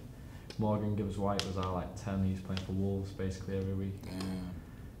boot. Morgan Gibbs White was our 10. He's playing for Wolves basically every week.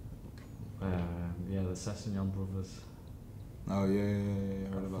 The Sessegnon brothers. Oh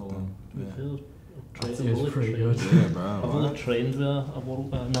yeah, heard about them. He was pretty good. Yeah, bro. I've only trained with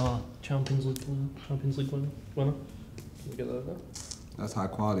a Champions League winner. Can we get that there? That's high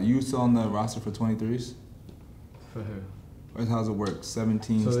quality. You still on the roster for 23s? For who? Or how's it work?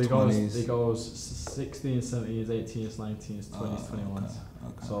 17s, so 20s? It goes 16s, 17s, 18s, 19s, 20s, 21s.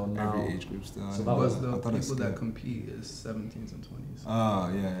 Okay. So now every age group still. So the people that compete is 17s and 20s. Oh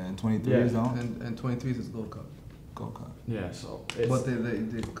yeah, and 23s don't? And 23s is Gold Cup. Gold Cup. Yeah, so but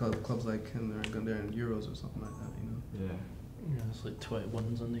they clubs like him, they're in Euros or something like that, you know. Yeah, it's like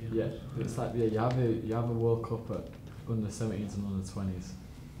 21s in the Euros. Yeah, it's like you have a World Cup at under 17s and under 20s.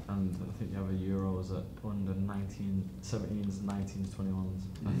 And I think you have a Euros at under 17s, 19s, 21s,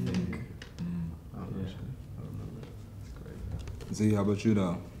 I think. I don't remember. It's great. Z, how about you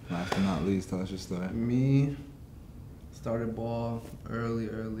though? Last but not least, tell us your story. Me, started ball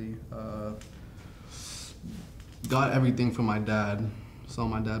early. Got everything from my dad. Saw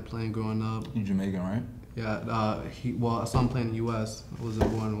my dad playing growing up. You Jamaican, right? Yeah, I saw him playing in the U.S. I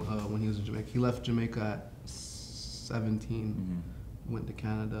wasn't born when he was in Jamaica. He left Jamaica at 17. Went to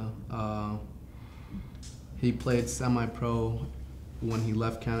Canada. He played semi-pro when he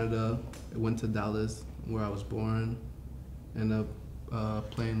left Canada. Went to Dallas, where I was born. Ended up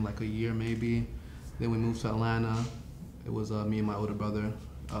playing like a year maybe. Then we moved to Atlanta. It was me and my older brother.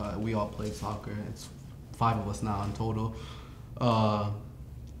 We all played soccer. It's 5 of us now in total.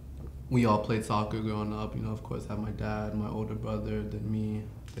 We all played soccer growing up. You know, of course, had my dad, my older brother, then me,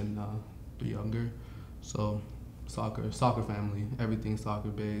 then the younger. So. Soccer family, everything soccer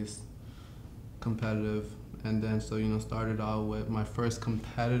based, competitive, and then started out with my first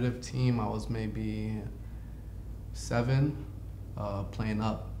competitive team. I was maybe 7, playing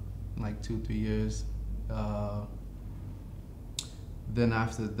up like 2-3 years. Then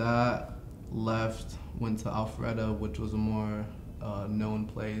after that, left, went to Alpharetta, which was a more known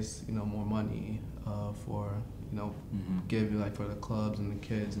place, more money for give for the clubs and the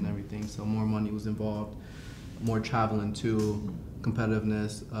kids and everything. So more money was involved. More traveling too,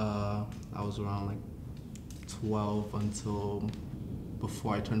 competitiveness. I was around like 12 until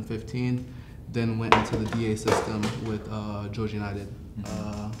before I turned 15. Then went into the DA system with Georgia United.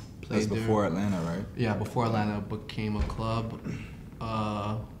 Played That's before Atlanta, right? Yeah, before Atlanta became a club.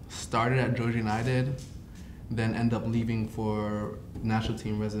 Started at Georgia United, then ended up leaving for national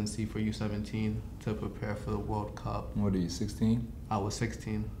team residency for U17 to prepare for the World Cup. What are you, 16? I was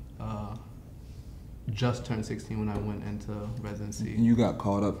 16. Just turned 16 when I went into residency. You got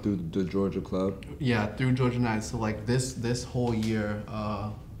called up through the Georgia club? Yeah, through Georgia United. So like this whole year,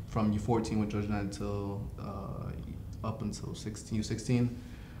 from U14 with Georgia United till up until U16,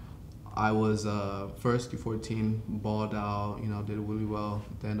 I was first U14, balled out, did really well.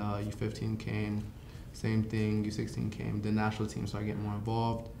 Then U15 came, same thing. U16 came. The national team started getting more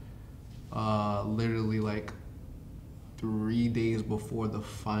involved. Literally like 3 days before the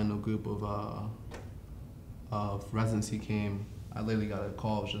final group of residency came, I literally got a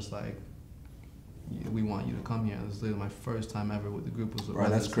call. It was just like, we want you to come here. It was literally my first time ever with the group. Was right,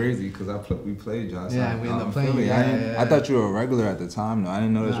 that's crazy because we played y'all. Yeah, we ended up playing. I thought you were a regular at the time, though. I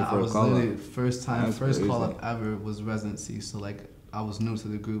didn't know that your first call up. First call up ever was residency. So like I was new to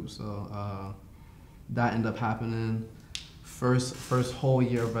the group, so that ended up happening. First whole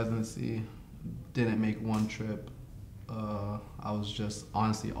year of residency, didn't make one trip. I was just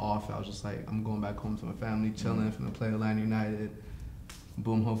honestly off. I was just like, I'm going back home to my family, chilling, finna play Atlanta United.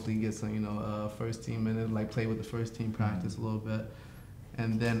 Boom, hopefully get some, first team minutes, like play with the first team, practice a little bit.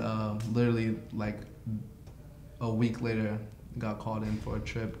 And then literally like a week later, got called in for a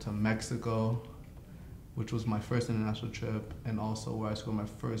trip to Mexico, which was my first international trip, and also where I scored my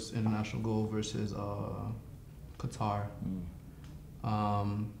first international goal versus Qatar.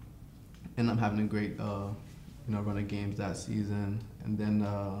 Ended up having a great run of games that season, and then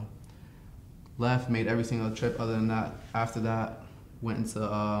left, made every single trip other than that. After that, went into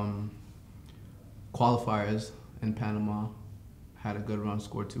qualifiers in Panama, had a good run,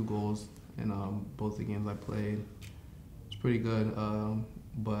 scored 2 goals in both the games I played. It's pretty good,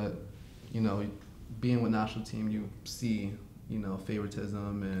 but being with national team, you see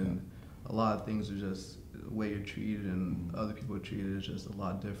favoritism, and a lot of things are just the way you're treated and other people are treated is just a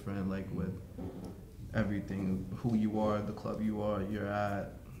lot different, like with everything, who you are, the club you're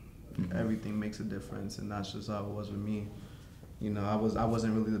at, everything makes a difference, and that's just how it was with me. I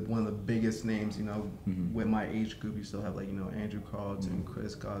wasn't really one of the biggest names, with my age group. You still have like, Andrew Carlton,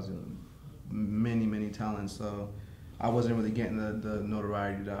 Chris Kozlowski, many talents, so I wasn't really getting the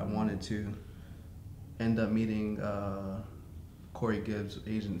notoriety that I wanted to. End up meeting Corey Gibbs,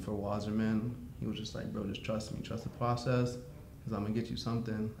 agent for Wasserman. He was just like, bro, just trust me, trust the process, because I'm gonna get you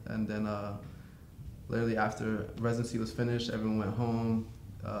something. And then literally after residency was finished, everyone went home.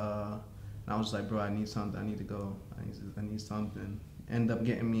 And I was just like, bro, I need something, I need to go, I need something. Ended up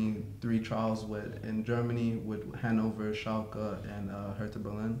getting me 3 trials in Germany with Hanover, Schalke, and Hertha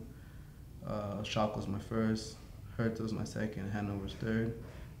Berlin. Schalke was my first, Hertha was my second, Hanover's third.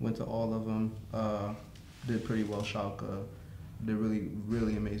 Went to all of them, did pretty well Schalke, did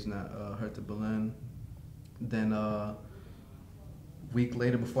really amazing at Hertha Berlin. Then week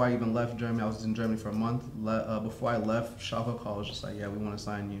later, before I even left Germany, I was in Germany for a month. Before I left, Schalke called, was just like, yeah, we want to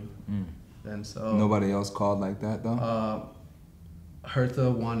sign you. And so nobody else called like that though?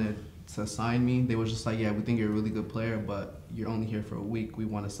 Hertha wanted to sign me. They was just like, yeah, we think you're a really good player, but you're only here for a week. We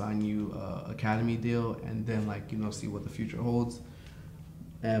want to sign you academy deal, and then see what the future holds.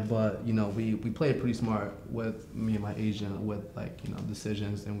 But we played pretty smart with me and my agent with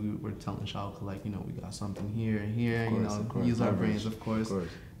decisions, and we were telling Schalke we got something here and here, of course, use our brains, of course.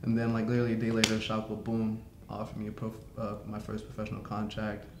 And then literally a day later, Schalke boom offered me my first professional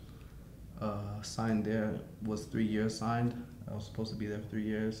contract. Signed there, was 3 years signed. I was supposed to be there for 3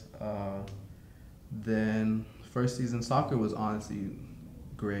 years. Then first season soccer was honestly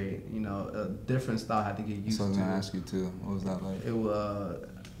great. A different style I had to get used to. So I was gonna ask you too. What was that like?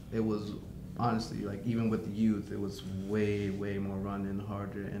 It was honestly even with the youth, it was way more running,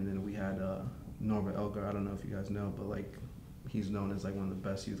 harder. And then we had Norbert Elgar. I don't know if you guys know, but he's known as one of the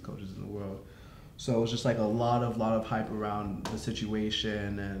best youth coaches in the world. So it was just a lot of hype around the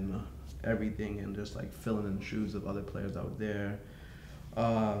situation and everything, and just filling in the shoes of other players that were there.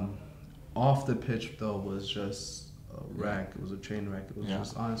 Off the pitch though was just a wreck. It was a train wreck. It was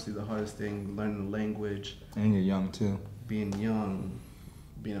just honestly the hardest thing, learning the language. And you're young too. Being young,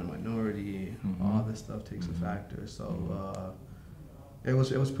 being a minority, all this stuff takes a factor. So it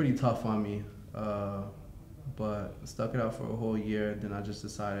was pretty tough on me, but stuck it out for a whole year. Then I just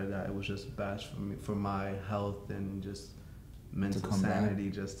decided that it was just best for me, for my health and just mental sanity,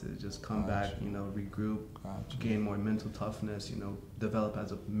 just to come back, regroup, gain more mental toughness, develop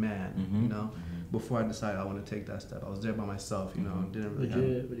as a man, Before I decided I want to take that step, I was there by myself, didn't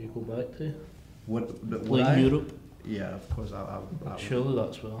really Would you go back to? Europe? Yeah, of course. Surely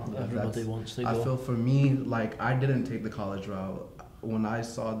that's what everybody wants to go. I feel for me, I didn't take the college route. When I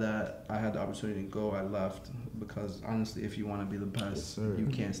saw that I had the opportunity to go, I left, because honestly, if you want to be the best, you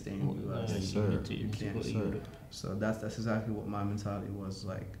can't stay in the U.S. You can't. So that's exactly what my mentality was.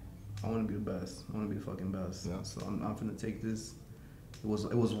 I want to be the best. I want to be the fucking best. Yeah. So I'm gonna take this.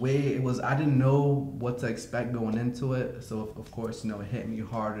 I didn't know what to expect going into it. So of course, it hit me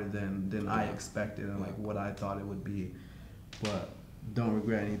harder than I expected and what I thought it would be. But don't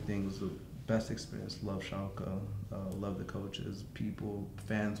regret anything. It was the best experience. Love Schalke. Love the coaches. People,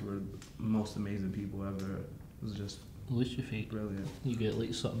 fans were the most amazing people ever. It was just at least you feel brilliant. You get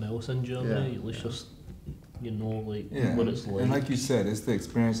something else in Germany. At least just what it's like. And like you said, it's the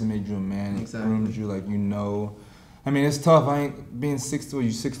experience that made you a man. It groomed you. I mean, it's tough. I ain't being 16. Were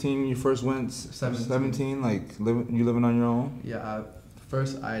you 16 when you first went? 17. Like you living on your own? Yeah.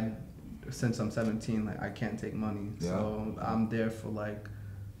 Since I'm 17, like I can't take money, so I'm there for like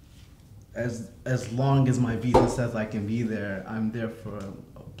as long as my visa says I can be there. I'm there for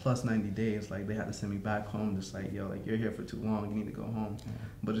plus 90 days. Like they had to send me back home, just like, yo, like you're here for too long, you need to go home. Yeah.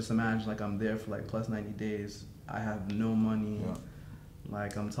 But just imagine like I'm there for like plus 90 days. I have no money. Yeah.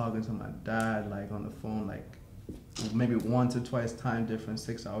 Like I'm talking to my dad like on the phone, like maybe once or twice time difference,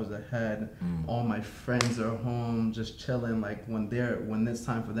 6 hours ahead. All my friends are home just chilling, like when it's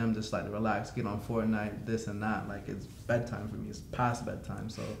time for them just like to relax, get on Fortnite, this and that, like it's bedtime for me, it's past bedtime.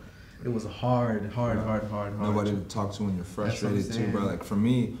 So it was hard. Nobody to talk to when you're frustrated too, bro. Like for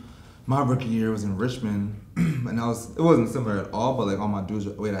me, my rookie year was in Richmond, and it wasn't similar at all, but like all my dudes,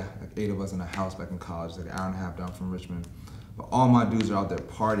 we had like 8 of us in a house back in college, like an hour and a half down from Richmond. But all my dudes are out there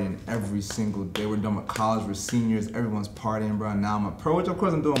partying every single day. We're done with college, we're seniors, everyone's partying, bro. And now I'm a pro, which of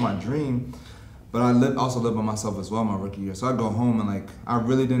course I'm doing my dream, but I also live by myself as well my rookie year. So I go home and like, I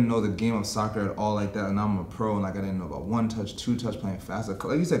really didn't know the game of soccer at all like that, and now I'm a pro, and like I didn't know about 1 touch, 2 touch, playing fast.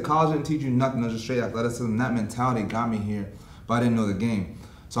 Like you said, college didn't teach you nothing, it was just straight athleticism. That mentality got me here, but I didn't know the game.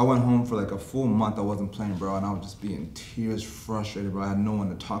 So I went home for like a full month, I wasn't playing, bro, and I would just be in tears, frustrated, bro. I had no one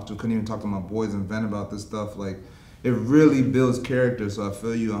to talk to, couldn't even talk to my boys and vent about this stuff. Like, it really builds character, so I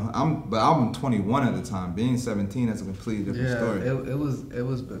feel you. But I'm 21 at the time. Being 17, that's a completely different story. It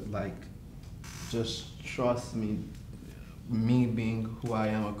was like, just trust me, me being who I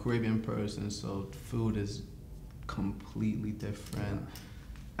am, a Caribbean person, so food is completely different.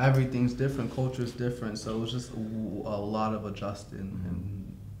 Everything's different, culture's different, so it was just a lot of adjusting.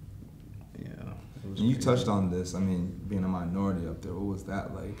 And yeah. You touched on this, I mean, being a minority up there, what was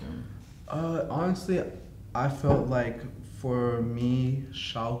that like? Honestly, I felt like for me,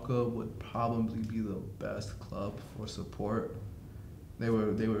 Schalke would probably be the best club for support. They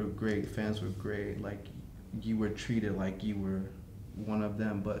were great, fans were great, like you were treated like you were one of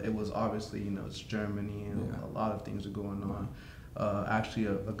them, but it was obviously, you know, it's Germany and a lot of things are going on. Actually,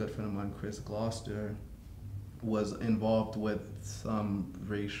 a good friend of mine, Chris Gloucester, was involved with some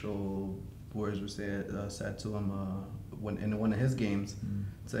racial words were said to him when in one of his games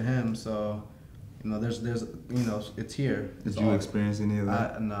to him, so you know, there's, you know, it's here. Did you experience any of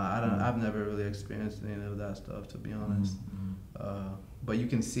that? No, I don't. I've never really experienced any of that stuff, to be honest. But you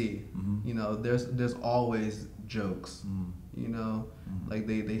can see, you know, there's always jokes. You know, like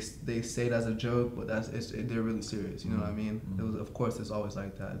they say it as a joke, but they're really serious. You know what I mean? Of course, it's always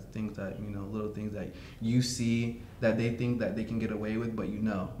like that. It's things that, you know, little things that you see that they think that they can get away with, but you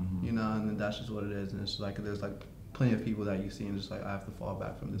know, and then that's just what it is. And it's like there's like plenty of people that you see and just like, I have to fall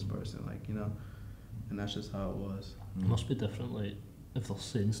back from this person, like, you know. And that's just how it was. It must be different, like, if they're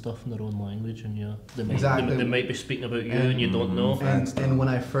saying stuff in their own language and they might be speaking about you and you don't know. And when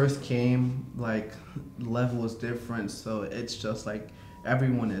I first came, like, level was different, so it's just like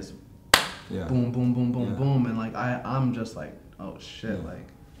everyone is boom, boom, boom, boom, boom, and like I'm just like, oh shit, like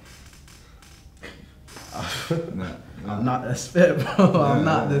I'm not this fit, bro. I'm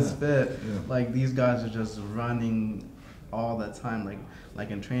not this fit. Like these guys are just running all the time, like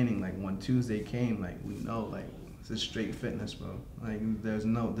in training, like when Tuesday came, like we know, like it's just straight fitness, bro. Like there's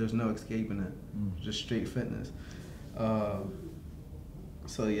no escaping it, just straight fitness.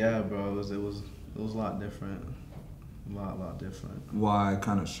 So yeah, bro, it was a lot different, a lot different. Why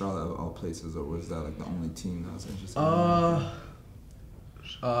kind of Charlotte of all places, or was that like the only team that was interested?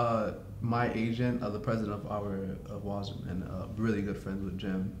 My agent, the president of Wasm, and really good friends with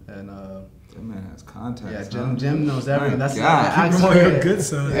Jim, and that man has contacts. Yeah, Jim knows everyone. That's your good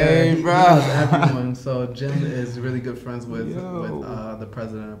son. Hey, bro. He knows everyone. So Jim is really good friends with the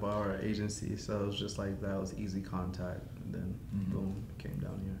president of our agency. So it was just like that was easy contact, and then boom, came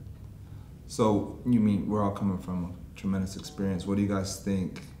down here. So you mean we're all coming from a tremendous experience. What do you guys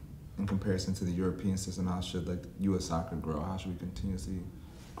think in comparison to the European system? How should like U.S. soccer grow? How should we continuously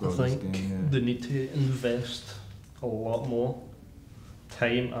grow this game here? They need to invest a lot more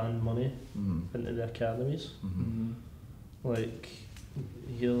time and money into the academies. Like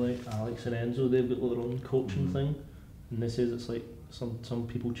here, like Alex and Enzo, they've got their own coaching thing, and they say it's like some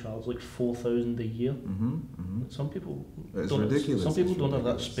people charge like $4,000 a year. Some people it's ridiculous. Some people don't have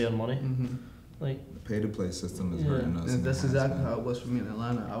that spare money. Like the pay-to-play system is hurting us. And that's exactly how it was for me in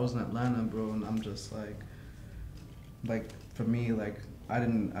Atlanta. I was in Atlanta, bro, and I'm just like for me, like I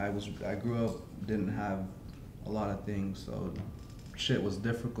grew up, didn't have a lot of things, so shit was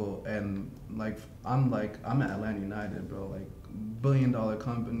difficult, and like I'm at Atlanta United, bro, like $1 billion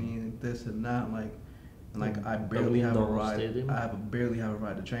company, this and that, like, and like I barely have a ride. I barely have a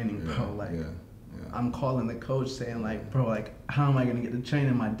ride to training, bro. Like I'm calling the coach saying like, bro, like, how am I gonna get the train?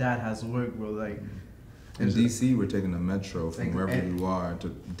 And my dad has work, bro. Like, in DC, we're taking the metro from wherever you are to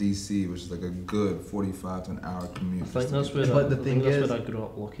DC, which is like a good 45 to an hour commute. I think that's where I grew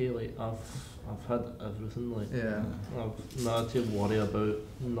up lucky. Like I've had everything. Like I've not had to worry about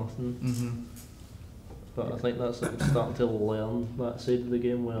nothing. But I think that's like starting to learn that side of the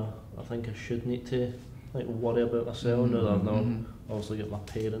game where I think I should need to like worry about myself now that I've now obviously got my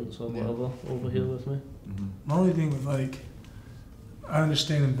parents or whatever over here with me. My only thing with like, I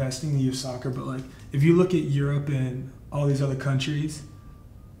understand investing in youth soccer, but like if you look at Europe and all these other countries,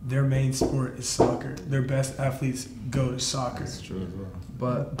 their main sport is soccer. Their best athletes go to soccer. That's true as well.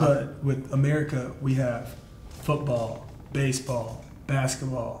 But with America, we have football, baseball,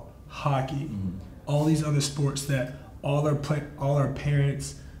 basketball, hockey, all these other sports that all our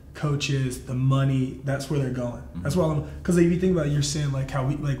parents, coaches, the money, that's where they're going. That's where because like, if you think about it, you're saying like how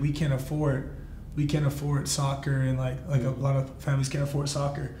we can't afford soccer, and like a lot of families can't afford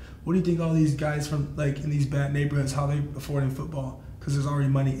soccer. What do you think all these guys from like in these bad neighborhoods, how they affording football? Because there's already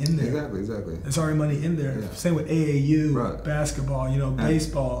money in there. Exactly. There's already money in there. Yeah. Same with AAU, basketball,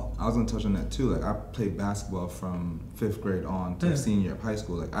 baseball. I was gonna touch on that too. Like I played basketball from 5th grade on to senior year of high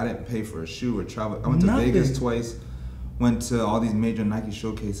school. Like I didn't pay for a shoe or travel. I went to Vegas twice. Went to all these major Nike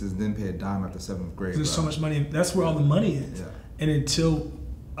showcases. Didn't pay a dime after 7th grade. There's so much money. That's where all the money is. Yeah. And until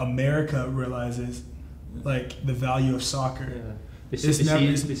America realizes like the value of soccer. Yeah. We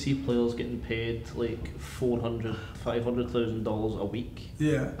see players getting paid like $400,000-$500,000 a week.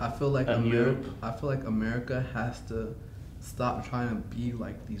 Yeah, I feel like America has to stop trying to be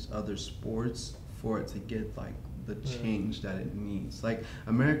like these other sports for it to get like the change that it needs. Like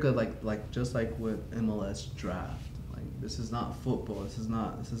America, like just like with MLS draft. Like this is not football. This is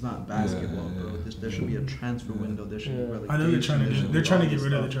not basketball, bro. There should be a transfer window. There should be relegation. I know they're trying to get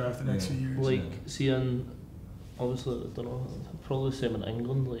rid of the draft the next few years. Like seeing. Obviously, I don't know, probably the same in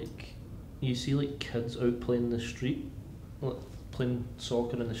England, like, you see, like, kids out playing in the street, like, playing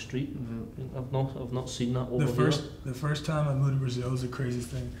soccer in the street. I've not seen that over here. The first time I moved to Brazil was the craziest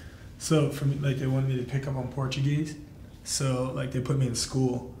thing. So, for me, like, they wanted me to pick up on Portuguese, so, like, they put me in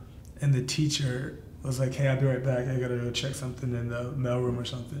school, and the teacher was like, hey, I'll be right back, I gotta go check something in the mailroom or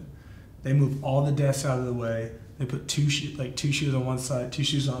something. They moved all the desks out of the way, they put two shoes on one side, 2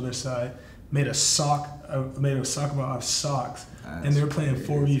 shoes on the other side, made a soccer ball out of socks, and they were playing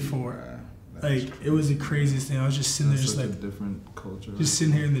 4v4. Like it was the craziest thing. I was just sitting there, just like a different culture. Just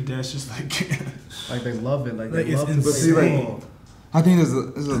sitting here in the desk, just like like they love it. Like they it's love it. But see, like I think there's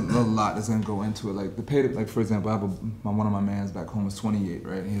a lot that's gonna go into it. Like the pay, like for example, I have one of my mans back home is 28,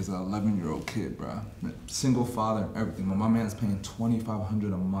 right? He has an 11-year-old kid, bro. Single father and everything. But my man's paying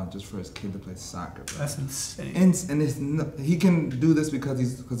 $2,500 a month just for his kid to play soccer, bro. That's insane. And he can do this because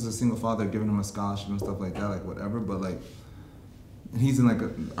he's a single father, giving him a scholarship and stuff like that, like whatever. But like, he's in like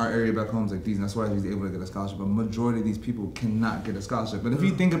our area back home is like these, and that's why he's able to get a scholarship. But majority of these people cannot get a scholarship. But if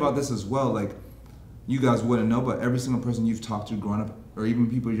you think about this as well, like. You guys wouldn't know, but every single person you've talked to growing up, or even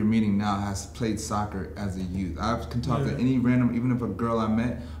people you're meeting now, has played soccer as a youth. I can talk to any random, even if a girl I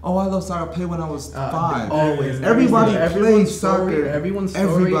met, oh, I love soccer, I played when I was 5. Always. Everybody played soccer.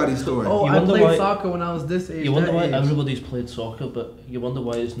 Everybody's story. Oh, I played soccer when I was this age. You wonder why everybody's played soccer, but you wonder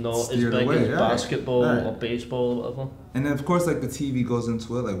why it's not as big as basketball or baseball or whatever. And then, of course, like the TV goes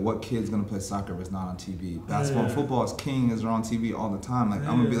into it. Like, what kid's going to play soccer if it's not on TV? Basketball and football is king, is on TV all the time. Like,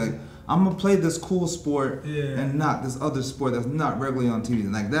 I'm going to be like, I'm going to play this cool sport and not this other sport that's not regularly on TV.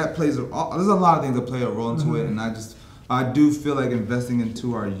 And, like, that plays there's a lot of things that play a role into it. And I do feel like investing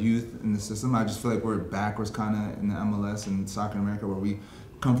into our youth in the system, I just feel like we're backwards kind of in the MLS and soccer in America, where we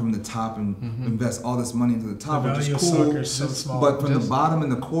come from the top and invest all this money into the top, which is cool. So small. But from the bottom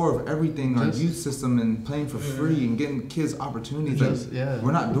and the core of everything, our youth system and playing for free and getting kids opportunities,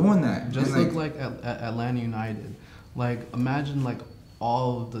 we're not doing that. Just look like at Atlanta United. Like imagine like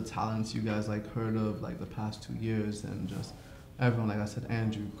all of the talents you guys like heard of like the past 2 years, and just everyone, like I said,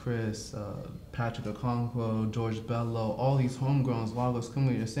 Andrew, Chris, Patrick Okonkwo, George Bello, all these homegrowns, Lagos,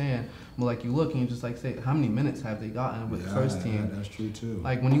 Kunga, you're saying, but like you look and you just like say, how many minutes have they gotten with the first team? Yeah, that's true too.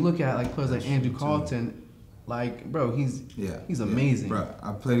 Like when you look at like players like Andrew Carlton, like bro, he's amazing. Bro,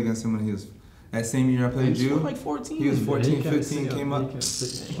 I played against him when he was, that same year I played you. He was like 14. He was 14, 15, came up. He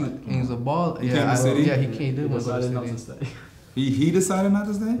was a ball. He came to City? Yeah, he came. He decided not to stay. He decided not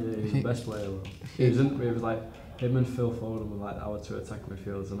to stay? Yeah, he was the best player though. It was like him and Phil Foden were like our 2 attacking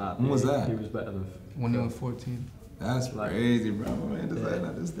midfielders, and that. When was that? He was better than when he was 14. That's crazy, bro. Man decided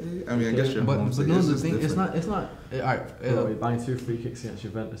not to stay. I mean, I guess you're home. But no, the thing, it's not. All right. Bro, he banged 2 free kicks against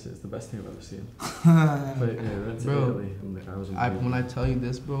Juventus. It's the best thing I've ever seen. But, bro, when I tell you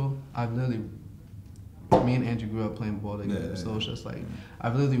this, bro, I've literally me and Andrew grew up playing ball together, so it's just like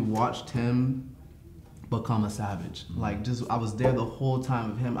I've literally watched him become a savage. Like I was there the whole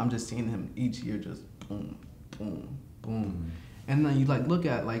time of him. I'm just seeing him each year just boom, boom, boom. And then you like look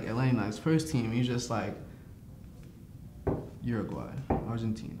at like Atlanta's first team, you're just like Uruguay,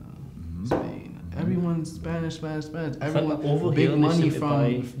 Argentina, Spain. Everyone's Spanish. Everyone over big here, money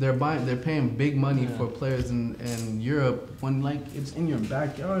from they're paying big money for players in Europe when like it's in your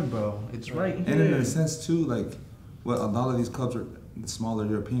backyard, bro. It's right here. And in a sense too, like what a lot of these clubs are, the smaller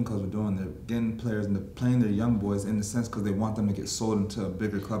European clubs are doing, they're getting players and they're playing their young boys in the sense because they want them to get sold into a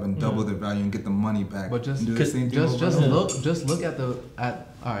bigger club and double their value and get the money back. But just look at all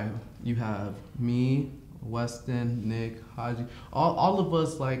right. You have me, Weston, Nick, Haji, all of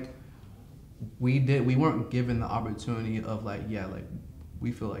us like. We weren't given the opportunity of like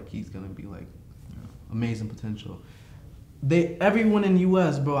we feel like he's gonna be like amazing potential. Everyone in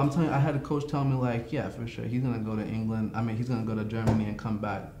US, bro, I'm telling you, I had a coach tell me like, yeah, for sure, he's gonna go to England. I mean, he's gonna go to Germany and come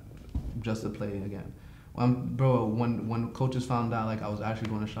back just to play again. Bro, when coaches found out like I was actually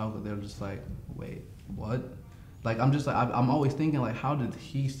going to Schalke, they were just like, wait, what? Like I'm always thinking like, how did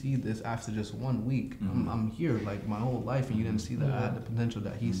he see this after just 1 week? I'm here like my whole life, and you didn't see that I had the potential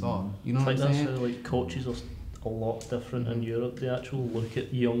that he saw. You know what I'm saying? That's how like coaches are a lot different in Europe. They actually look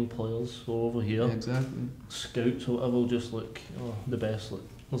at young players. So over here, exactly, scouts or whatever will just look the best. Like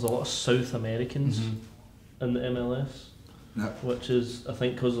there's a lot of South Americans in the MLS, which is I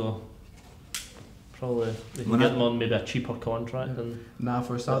think because of. Probably they can get them on maybe a cheaper contract than. Nah,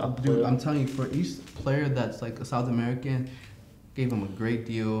 for South, dude, I'm telling you, for each player that's like a South American, gave him a great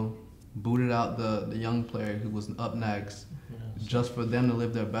deal, booted out the young player who was up next, just for them to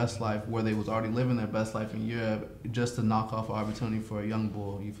live their best life where they was already living their best life in Europe, just to knock off an opportunity for a young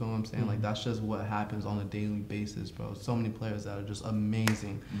bull. You feel what I'm saying? Like that's just what happens on a daily basis, bro. So many players that are just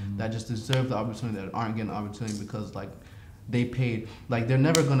amazing, that just deserve the opportunity that aren't getting the opportunity because like they paid, like they're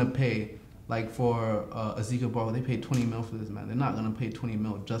never gonna pay. Like for Ezekiel Barber, they paid 20 mil for this man. They're not gonna pay 20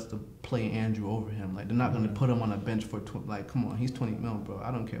 mil just to play Andrew over him. Like they're not gonna put him on a bench for like, come on, he's 20 mil, bro.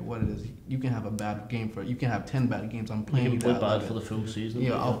 I don't care what it is. You can have a bad game you can have 10 bad games. I'm playing you. Play bad for the full season.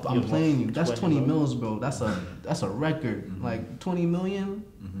 Yeah, I'm playing you. That's 20 mils, bro. That's a record. Like 20 million.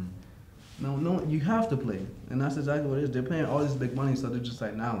 No, you have to play, and that's exactly what it is. They're paying all this big money, so they're just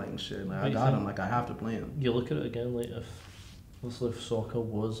like, nah, like shit. Like I got him. Like I have to play him. You look at it again, like if soccer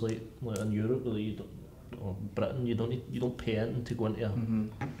was like in Europe, really, or Britain, you don't pay anything to go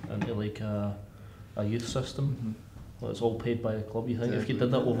into like a youth system. Well, it's all paid by the club. You think if you did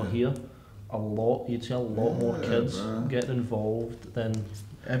that over here, you'd see a lot more kids getting involved than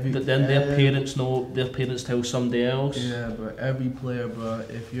their parents know. Their parents tell somebody else. Yeah, but every player, bro.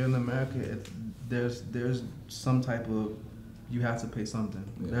 If you're in America, there's some type of. You have to pay something.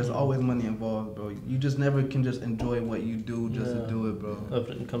 There's always money involved, bro. You just never can just enjoy what you do just to do it, bro.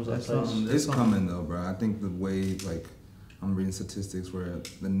 Everything comes at It's coming though, bro. I think the way, like, I'm reading statistics where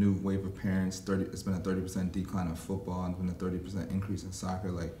the new wave of parents, it's been a 30% decline in football and been a 30% increase in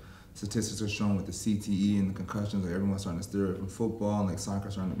soccer. Like, statistics are showing with the CTE and the concussions, like everyone's starting to steer away from football and like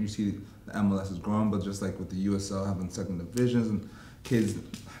soccer starting to, you see the MLS is growing, but just like with the USL having second divisions and kids,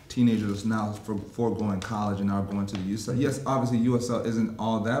 teenagers now foregoing college and now going to the USL. Yes, obviously USL isn't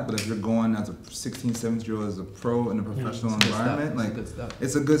all that, but if you're going as a 16, 17-year-old as a pro in a professional environment, like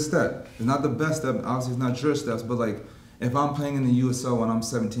it's a good step. It's not the best step, obviously it's not your steps, but like if I'm playing in the USL when I'm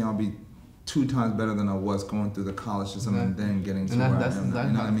 17, I'll be 2 times better than I was going through the college system and then getting to where I am now.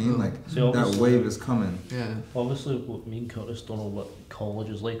 You know what I mean? Like that wave is coming. Yeah. Obviously, me and Curtis don't know what college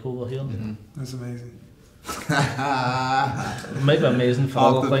is like over here. That's amazing. It might be amazing for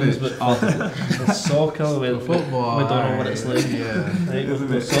other things, but for soccer, football, we don't know what it's like. Yeah. Right?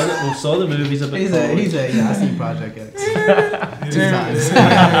 We saw the movies about He's I see Project X. 2 times.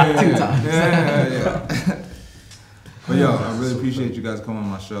 2 times. Yeah. But yo, I really appreciate you guys coming on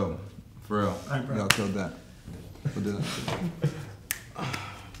my show. For real. Y'all killed that. We'll do that.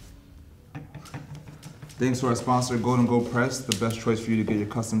 Thanks to our sponsor, Golden Gold Press, the best choice for you to get your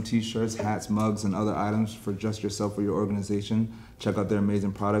custom t-shirts, hats, mugs, and other items for just yourself or your organization. Check out their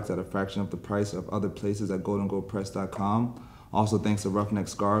amazing products at a fraction of the price of other places at goldengoldpress.com. Also, thanks to Ruffneck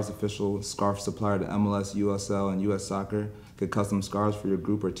Scarves, official scarf supplier to MLS, USL, and US Soccer. Get custom scarves for your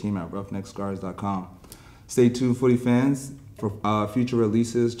group or team at ruffneckscarves.com. Stay tuned, footy fans. For future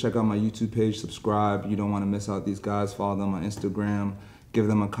releases, check out my YouTube page, subscribe. You don't want to miss out these guys. Follow them on Instagram. Give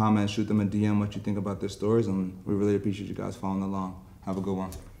them a comment, shoot them a DM what you think about their stories, and we really appreciate you guys following along. Have a good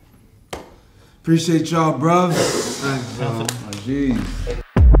one. Appreciate y'all, bruv. Thanks, bro. Oh, geez.